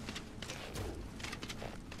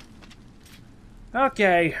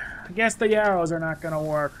 Okay, I guess the arrows are not gonna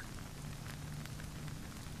work.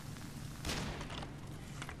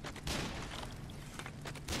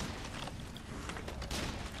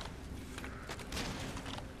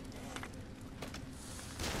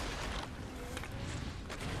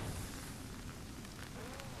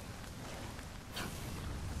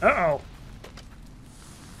 Uh-oh.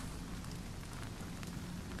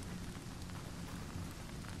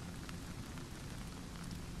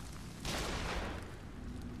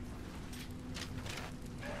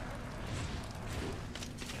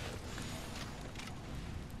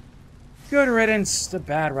 Good riddance to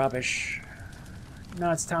bad rubbish.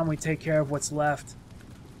 Now it's time we take care of what's left.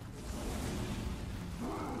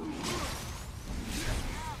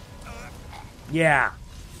 Yeah.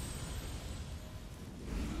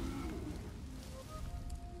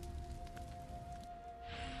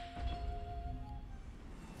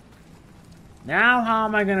 Now how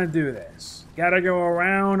am I gonna do this? Gotta go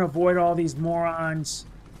around, avoid all these morons.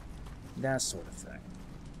 That sort of thing.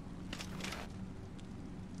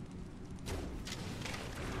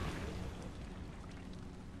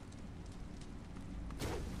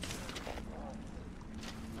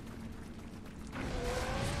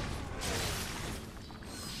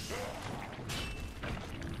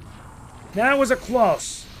 That was a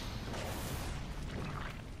close.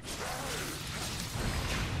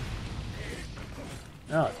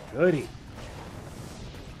 Oh, goody.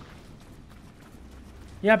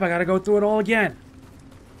 Yep, I gotta go through it all again.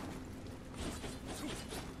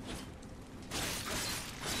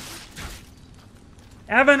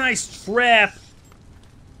 Have a nice trip.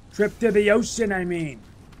 Trip to the ocean, I mean.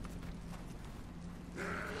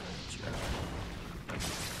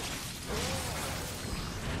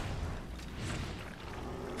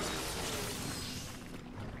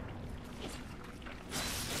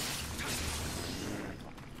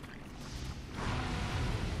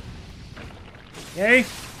 Okay.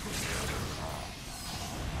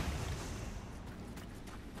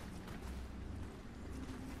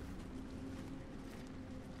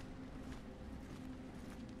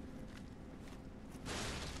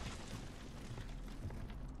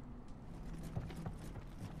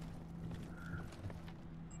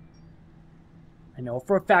 I know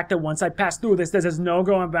for a fact that once I pass through this, there's no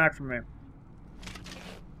going back from it.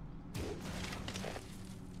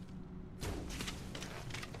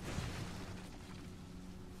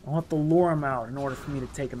 I'll have to lure him out in order for me to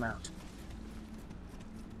take him out.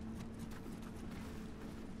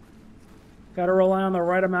 Gotta rely on the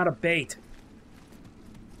right amount of bait.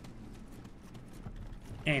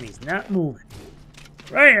 And he's not moving.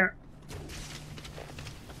 Right here.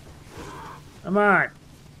 Come on.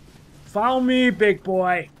 Follow me, big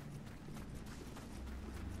boy.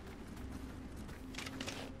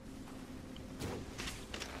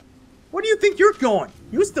 Where do you think you're going?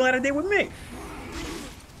 You still had a day with me.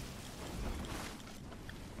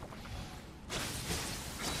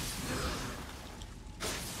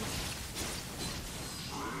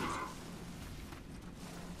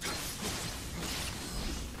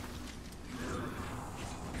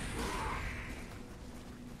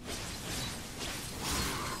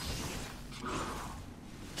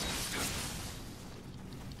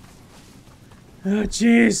 Oh,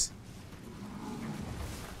 jeez.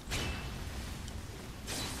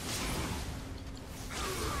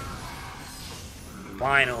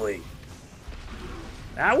 Finally.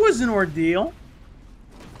 That was an ordeal.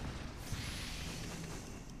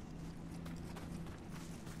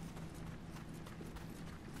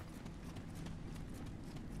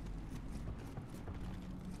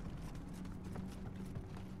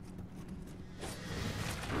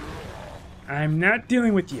 I'm not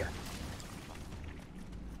dealing with you.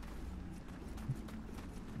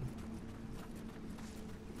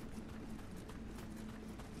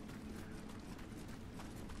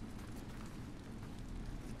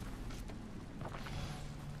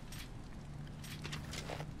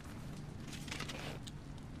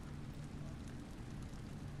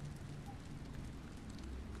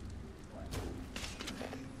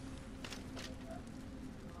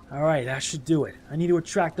 Alright, that should do it. I need to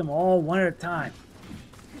attract them all one at a time.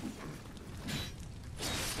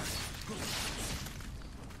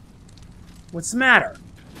 What's the matter?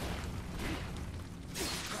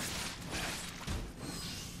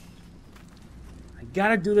 I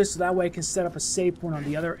gotta do this so that way I can set up a save point on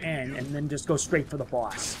the other end and then just go straight for the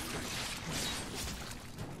boss.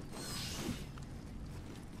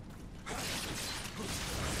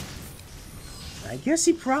 I guess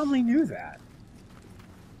he probably knew that.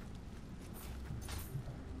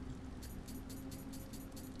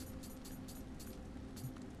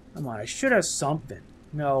 Come on, I should have something.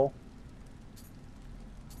 No.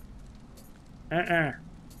 Not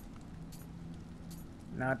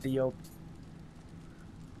the yoke.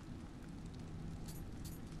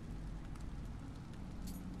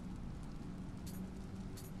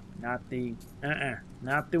 Not the...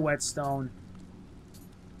 Not the whetstone.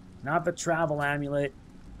 Not the travel amulet.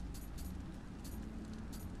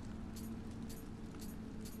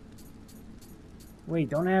 Wait,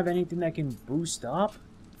 don't I have anything that can boost up?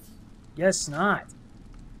 Guess not.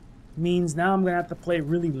 Means now I'm gonna have to play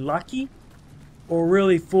really lucky or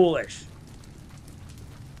really foolish.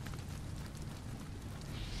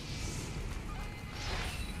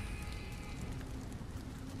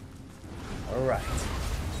 Alright.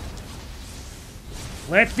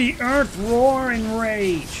 Let the earth roar in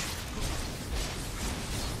rage.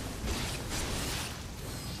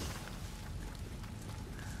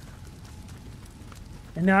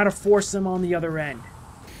 And now to force them on the other end.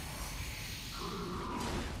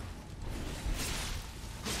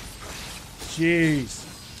 Jeez.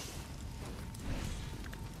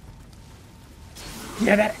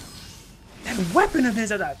 Yeah, that weapon of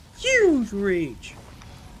his has a huge reach.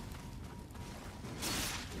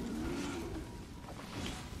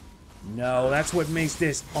 No, that's what makes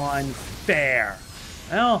this unfair.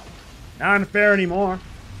 Well, not unfair anymore.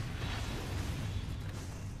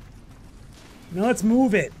 Now let's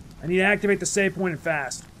move it. I need to activate the save point and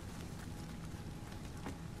fast.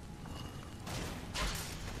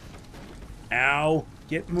 Ow.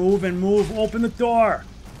 Get moving, move. Open the door.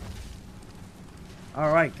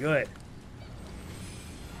 Alright, good.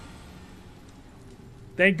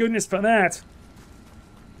 Thank goodness for that.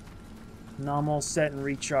 Now I'm all set and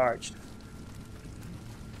recharged.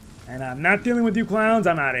 And I'm not dealing with you clowns.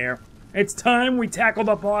 I'm out of here. It's time we tackle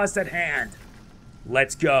the boss at hand.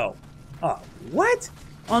 Let's go. Oh, what?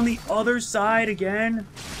 On the other side again?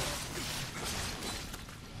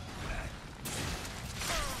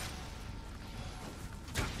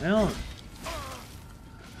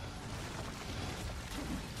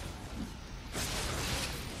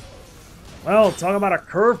 Well, talk about a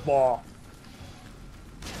curveball.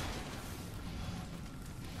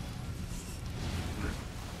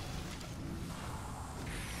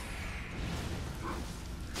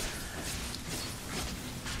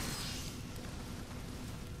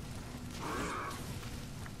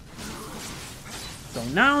 So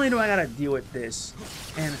not only do I gotta deal with this,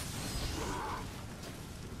 and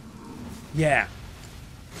yeah.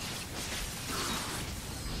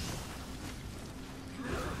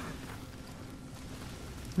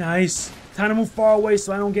 Nice. Time to move far away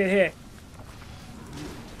so I don't get hit.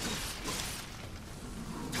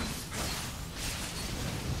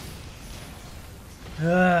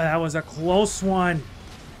 That was a close one.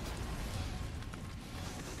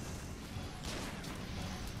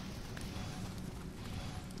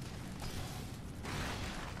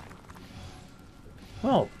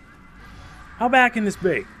 Well, how bad can this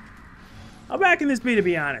be? How bad can this be, to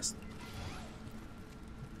be honest?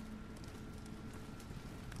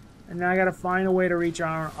 And now I gotta find a way to reach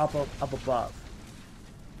our up above.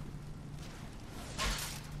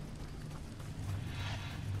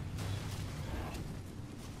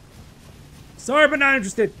 Sorry, but not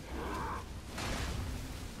interested.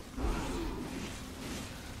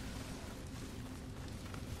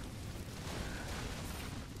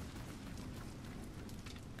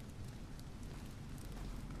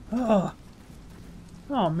 Oh.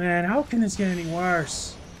 Oh man, how can this get any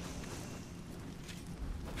worse?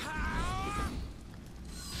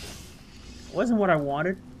 Wasn't what I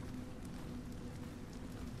wanted.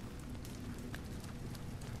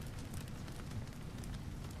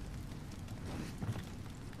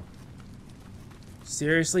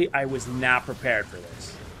 seriously, I was not prepared for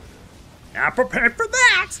this. Not prepared for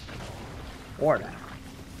that! Or that.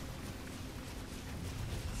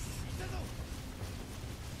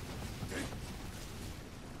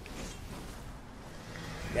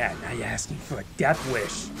 Yeah, now you're asking for a death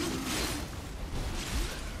wish.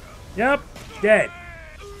 Yep, dead.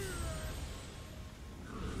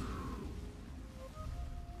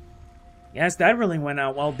 Yes, that really went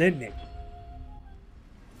out well, didn't it?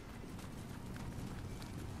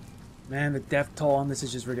 Man, the death toll on this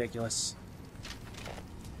is just ridiculous.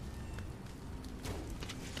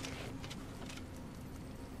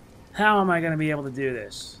 How am I going to be able to do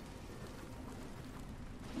this?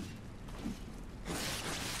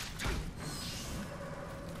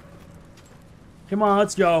 Come on,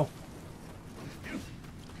 let's go.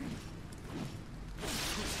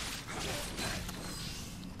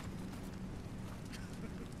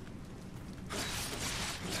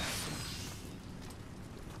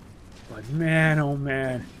 But man, oh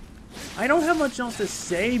man. I don't have much else to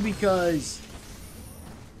say because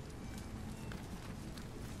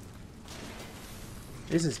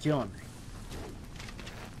this is killing me.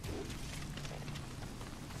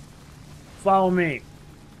 Follow me.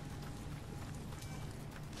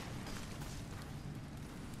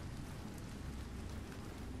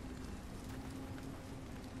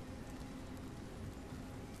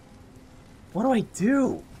 What do I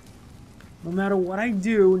do? No matter what I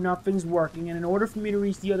do, nothing's working, and in order for me to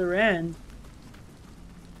reach the other end...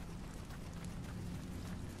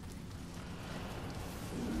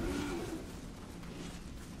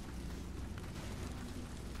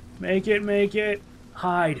 Make it, make it.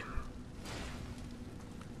 Hide.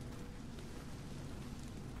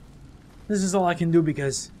 This is all I can do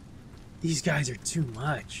because these guys are too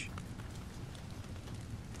much.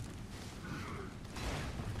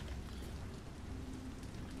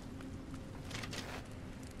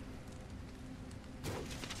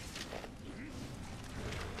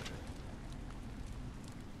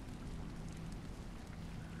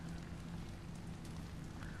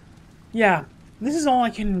 Yeah, this is all I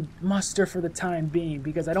can muster for the time being,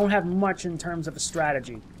 because I don't have much in terms of a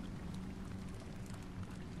strategy.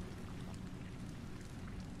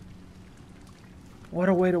 What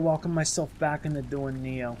a way to welcome myself back into doing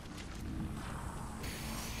Nioh.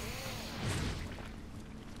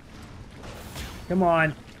 Come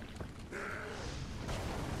on.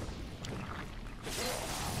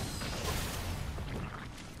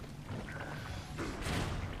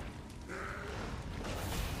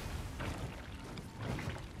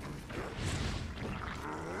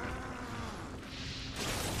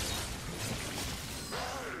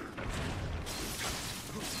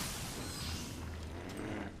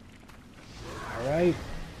 Alright.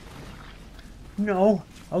 No.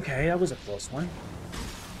 Okay, that was a close one.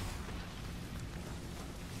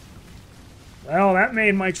 Well, that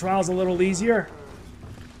made my trials a little easier.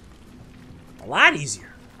 A lot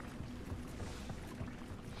easier.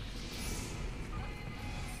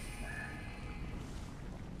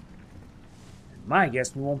 My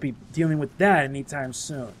guess we won't be dealing with that anytime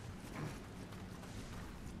soon.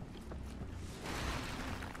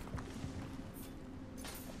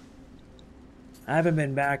 I haven't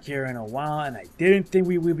been back here in a while, and I didn't think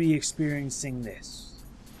we would be experiencing this.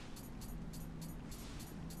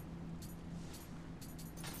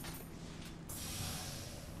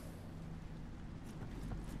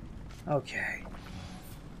 Okay.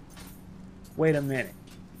 Wait a minute.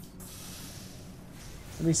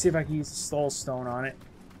 Let me see if I can use the soul stone on it.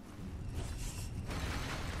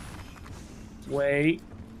 Wait.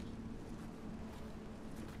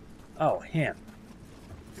 Oh, him.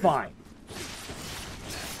 Fine.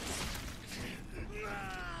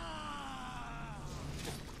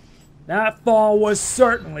 That fall was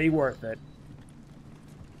certainly worth it.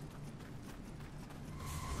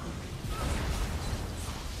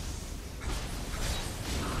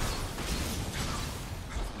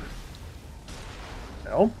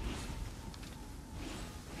 No.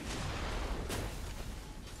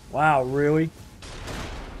 Wow, really?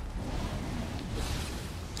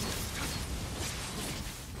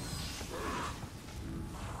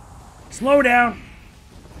 Slow down.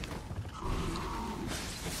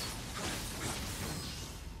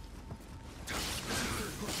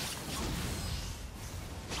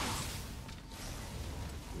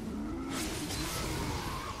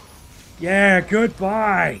 Yeah,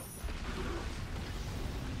 goodbye.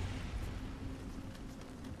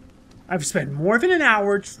 I've spent more than an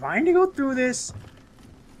hour trying to go through this,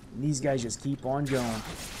 and these guys just keep on going.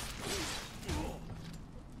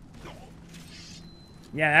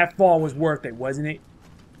 Yeah, that fall was worth it, wasn't it?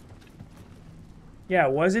 Yeah,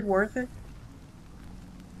 was it worth it?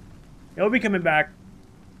 He'll be coming back.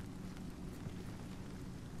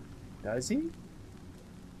 Does he?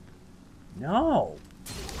 No.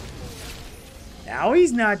 Now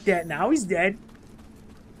he's not dead. Now he's dead.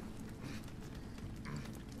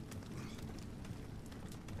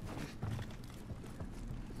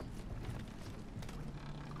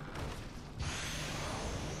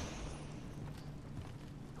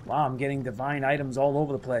 Wow, I'm getting divine items all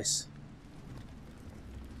over the place.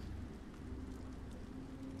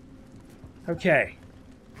 Okay.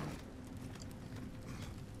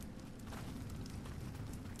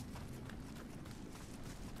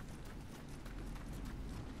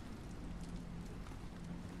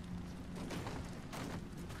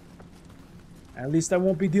 At least I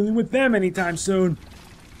won't be dealing with them anytime soon.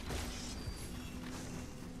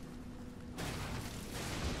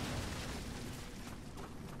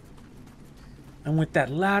 And with that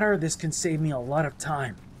ladder, this can save me a lot of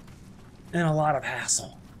time and a lot of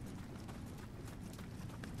hassle.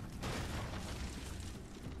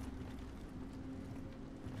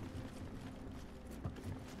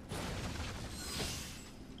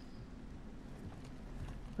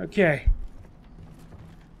 Okay.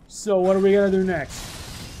 So what are we gonna do next?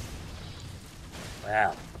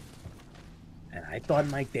 Well, and I thought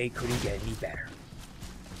my day couldn't get any better.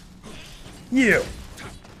 You!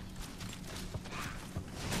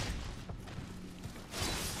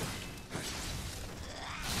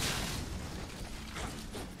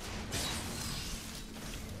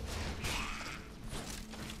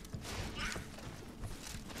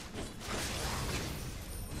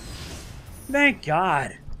 Thank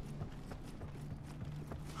God.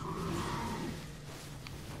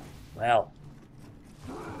 Well.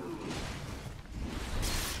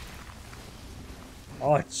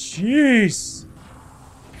 Oh, jeez.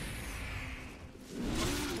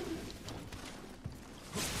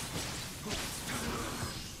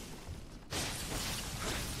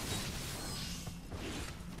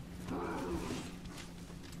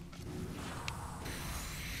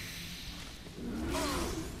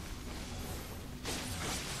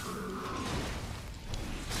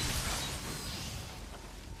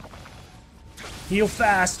 Heal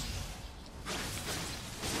fast.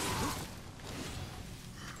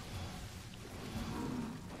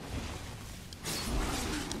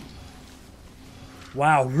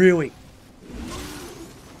 Wow, really?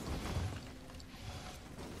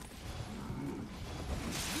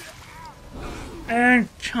 And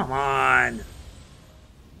come on.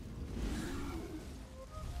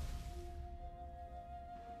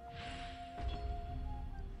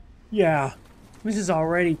 Yeah. This is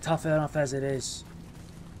already tough enough as it is.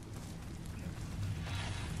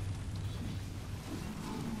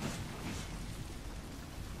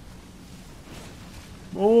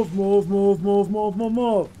 Move, move, move, move, move, move,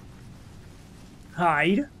 move.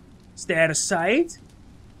 Hide. Stay out of sight.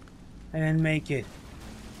 And then make it.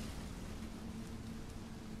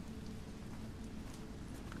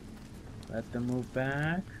 Let them move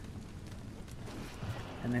back.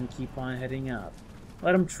 And then keep on heading up.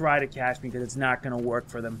 Let them try to catch me because it's not going to work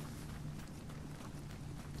for them.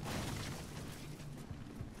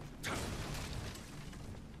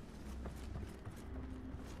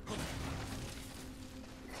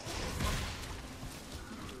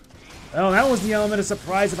 Oh, that was the element of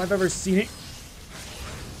surprise if I've ever seen it.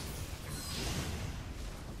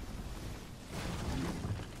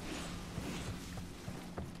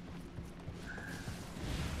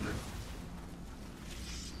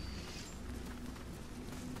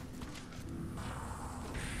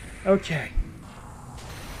 Okay.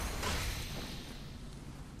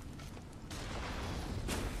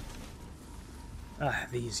 Ah,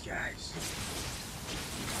 these guys.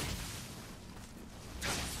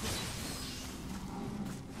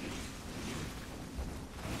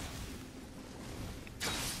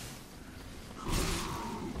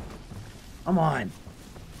 Come on.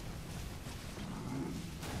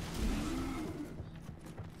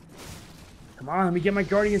 Come on, let me get my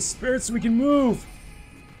guardian spirit so we can move.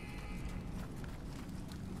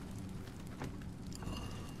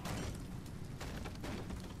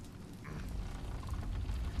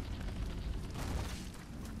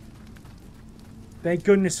 Thank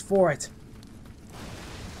goodness for it.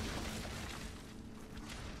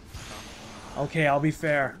 Okay, I'll be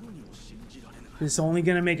fair. This is only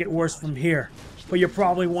gonna make it worse from here. But you're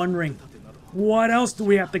probably wondering, what else do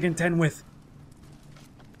we have to contend with?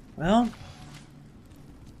 Well,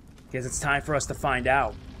 guess it's time for us to find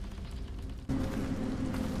out.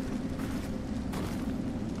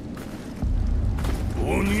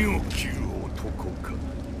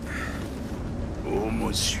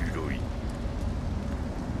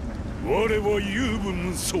 我は遊武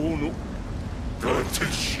無双の伊達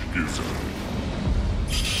重左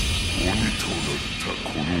鬼となった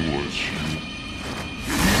このわしを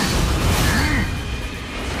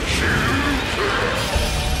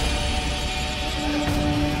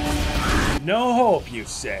No hope, you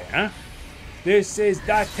say, huh? This is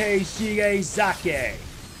Date Shigezake.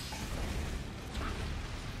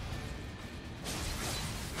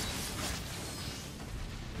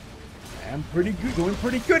 I'm pretty good, doing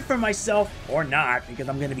pretty good for myself. Or not, because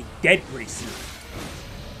I'm gonna be dead pretty soon.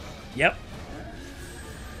 Yep.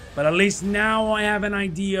 But at least now I have an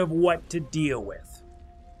idea of what to deal with.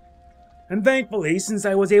 And thankfully, since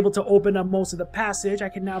I was able to open up most of the passage, I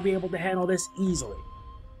can now be able to handle this easily.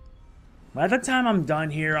 By the time I'm done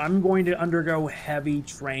here, I'm going to undergo heavy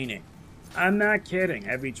training. I'm not kidding,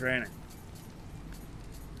 heavy training.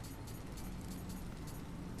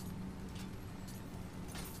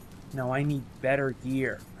 No, I need better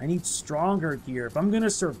gear. I need stronger gear if I'm going to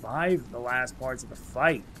survive the last parts of the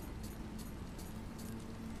fight.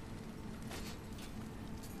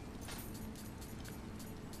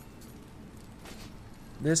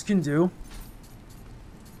 This can do.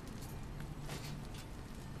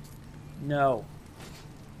 No.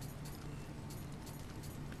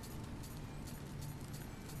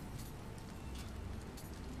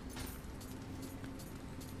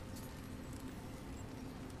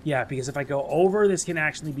 Yeah, because if I go over, this can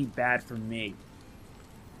actually be bad for me.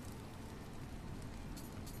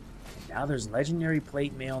 And now there's legendary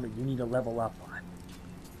plate mail that you need to level up on.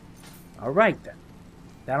 Alright then.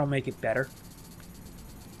 That'll make it better.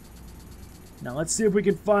 Now let's see if we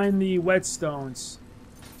can find the whetstones.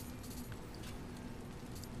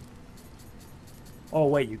 Oh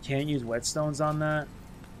wait, you can't use whetstones on that?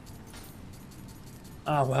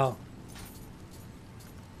 Oh well.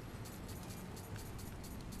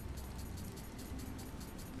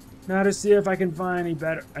 Now to see if I can find any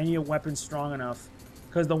better. I need a weapon strong enough.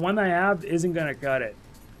 Because the one I have isn't gonna cut it.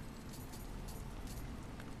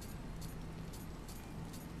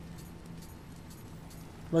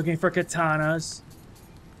 Looking for katanas.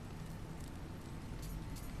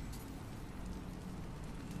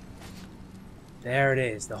 There it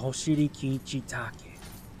is, the Hoshiriki Chitake.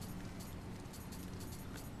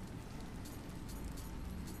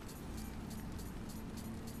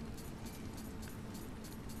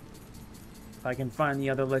 If I can find the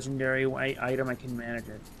other legendary item, I can manage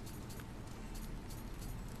it.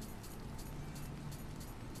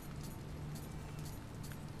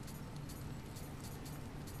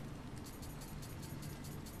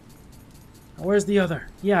 Where's the other?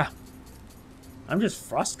 Yeah. I'm just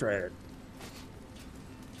frustrated.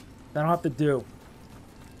 That'll have to do.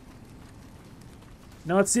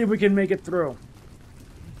 Now let's see if we can make it through.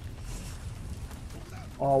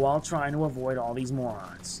 All while trying to avoid all these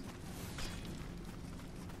morons.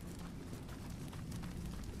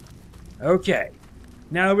 Okay.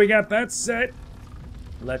 Now that we got that set,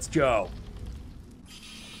 let's go.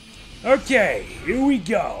 Okay, here we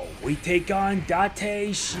go. We take on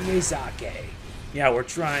Date Shigezake. Yeah, we're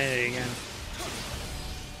trying it again.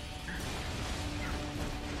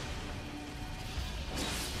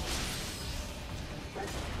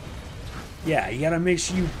 Yeah, you gotta make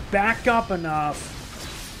sure you back up enough.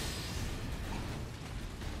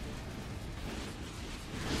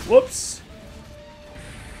 Whoops.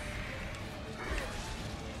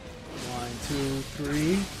 1, 2,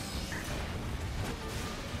 3.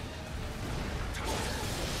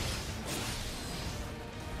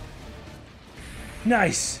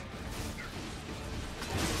 Nice.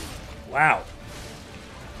 Wow.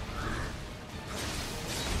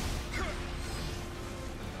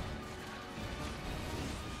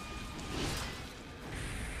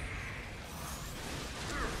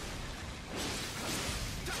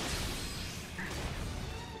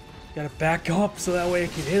 Gotta back up so that way I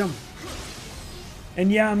can hit him.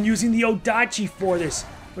 And yeah, I'm using the Odachi for this.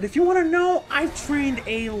 But if you want to know, I've trained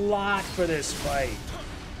a lot for this fight.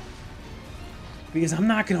 Because I'm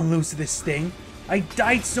not going to lose to this thing. I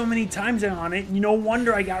died so many times on it, and no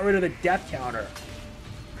wonder I got rid of the death counter.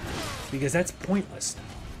 Because that's pointless now.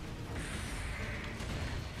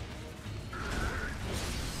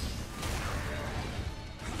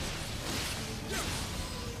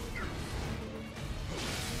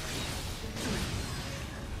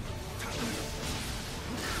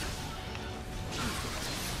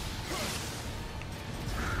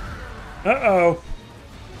 Uh-oh.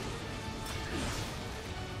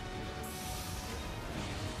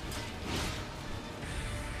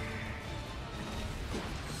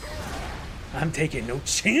 I'm taking no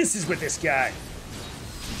chances with this guy.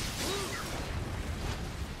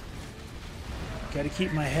 Gotta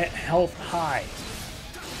keep my health high.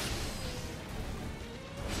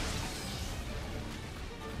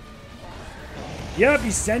 Yep,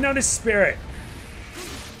 he's sending out his spirit.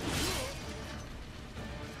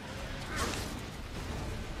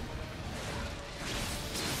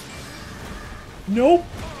 Nope.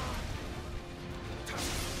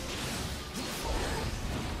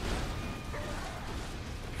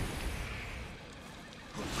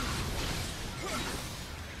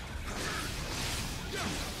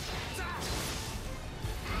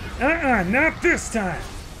 Not this time.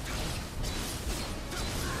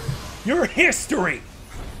 Your history.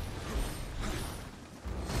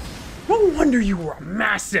 No wonder you were a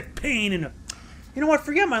massive pain in the... You know what?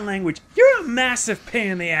 Forget my language. You're a massive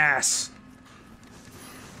pain in the ass.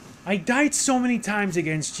 I died so many times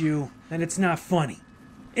against you that it's not funny.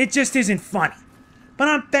 It just isn't funny. But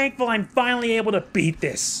I'm thankful I'm finally able to beat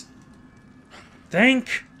this.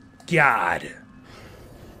 Thank God.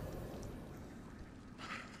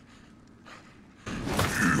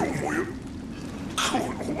 こ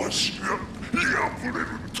のわしが破れる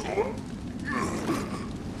とは。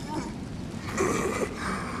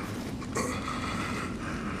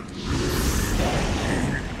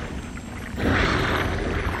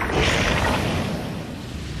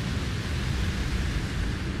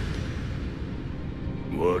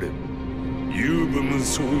我も遊武無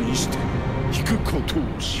双にして引くことを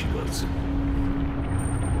知らず。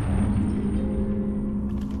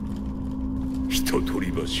人取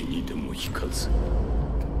り橋にでも引かず、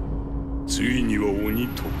ついには鬼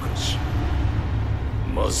と化し、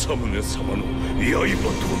政宗様の刃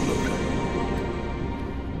と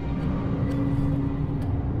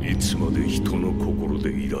なる。いつまで人の心で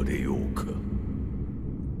いられようか。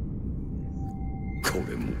こ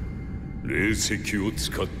れも霊石を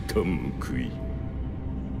使った報い。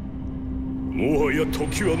もはや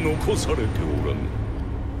時は残されておらぬ。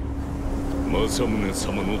政宗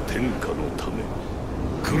様の天下のため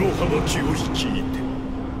黒羽巻を率いて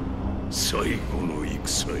最後の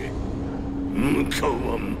戦へ向か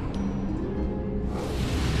わん。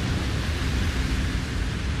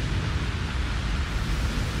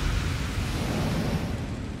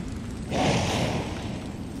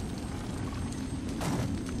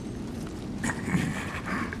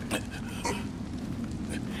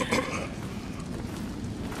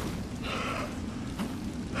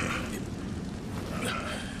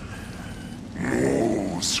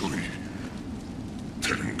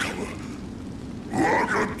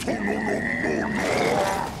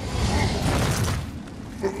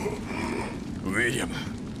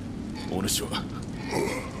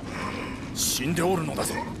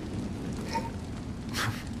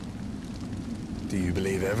Do you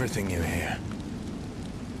believe everything you hear?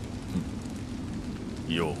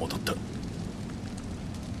 よう戻った。ウ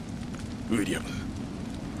ィリアム、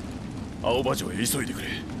青葉城へ急いでくれ。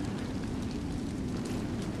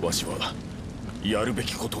わしはやるべ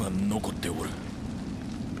きことが残っておる。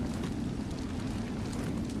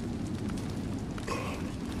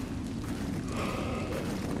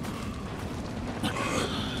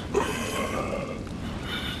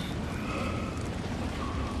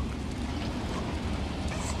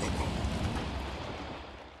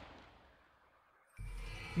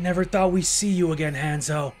Never thought we'd see you again,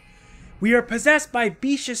 Hanzo. We are possessed by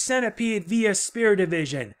Bisha Centipede via Spirit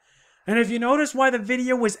Division. And if you notice why the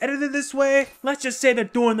video was edited this way, let's just say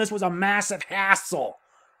that doing this was a massive hassle.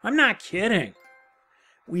 I'm not kidding.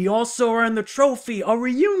 We also earned the trophy, a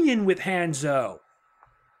reunion with Hanzo.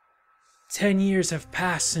 10 years have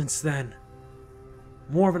passed since then.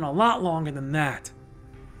 More than a lot longer than that.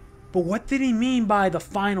 But what did he mean by the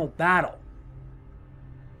final battle?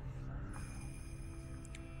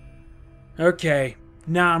 Okay,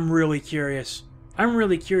 now I'm really curious. I'm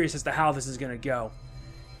really curious as to how this is gonna go.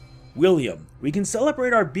 William, we can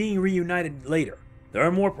celebrate our being reunited later. There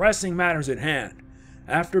are more pressing matters at hand.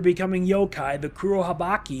 After becoming yokai, the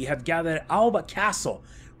Kurohabaki have gathered at Aoba Castle,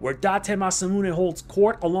 where Date Masamune holds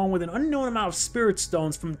court along with an unknown amount of spirit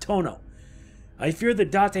stones from Tono. I fear the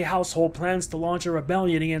Date household plans to launch a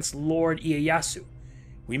rebellion against Lord Ieyasu.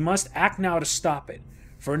 We must act now to stop it.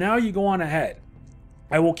 For now, you go on ahead.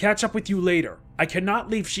 I will catch up with you later. I cannot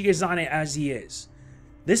leave Shigezane as he is.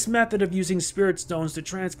 This method of using spirit stones to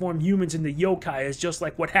transform humans into yokai is just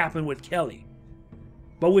like what happened with Kelly.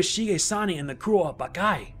 But with Shigezane and the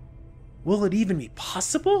Kurohabaki, will it even be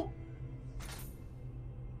possible?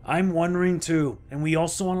 I'm wondering too, and we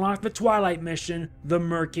also unlocked the Twilight mission, the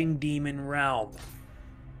Murking Demon Realm.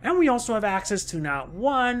 And we also have access to not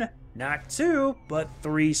one, not two, but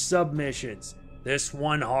 3 submissions. This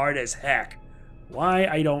one hard as heck. Why,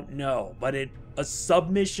 I don't know, but it a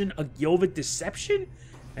sub-mission, a Gilvid Deception,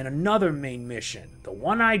 and another main mission, the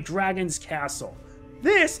One-Eyed Dragon's Castle.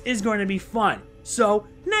 This is going to be fun. So,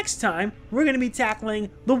 next time, we're going to be tackling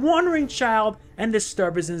the Wandering Child and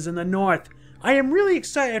disturbances in the North. I am really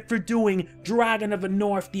excited for doing Dragon of the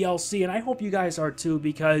North DLC, and I hope you guys are too,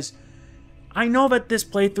 because I know that this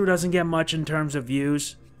playthrough doesn't get much in terms of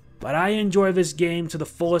views, but I enjoy this game to the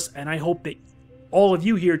fullest, and I hope that all of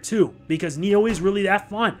you here too, because Nioh is really that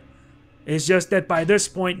fun. It's just that by this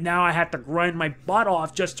point now I have to grind my butt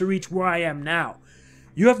off just to reach where I am now.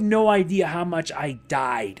 You have no idea how much I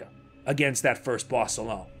died against that first boss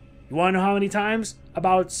alone. You want to know how many times?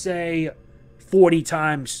 About, say, 40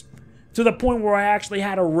 times. To the point where I actually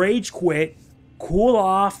had to rage quit, cool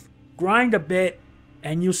off, grind a bit,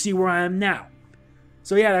 and you'll see where I am now.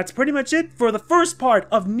 So yeah, that's pretty much it for the first part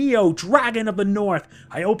of Nioh, Dragon of the North.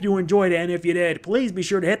 I hope you enjoyed it, and if you did, please be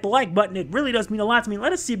sure to hit the like button. It really does mean a lot to me.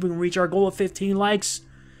 Let us see if we can reach our goal of 15 likes,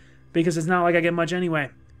 because it's not like I get much anyway.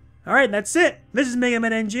 Alright, that's it. This is Mega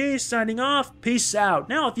Man NG signing off. Peace out.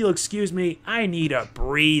 Now, if you'll excuse me, I need a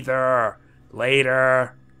breather.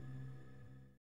 Later.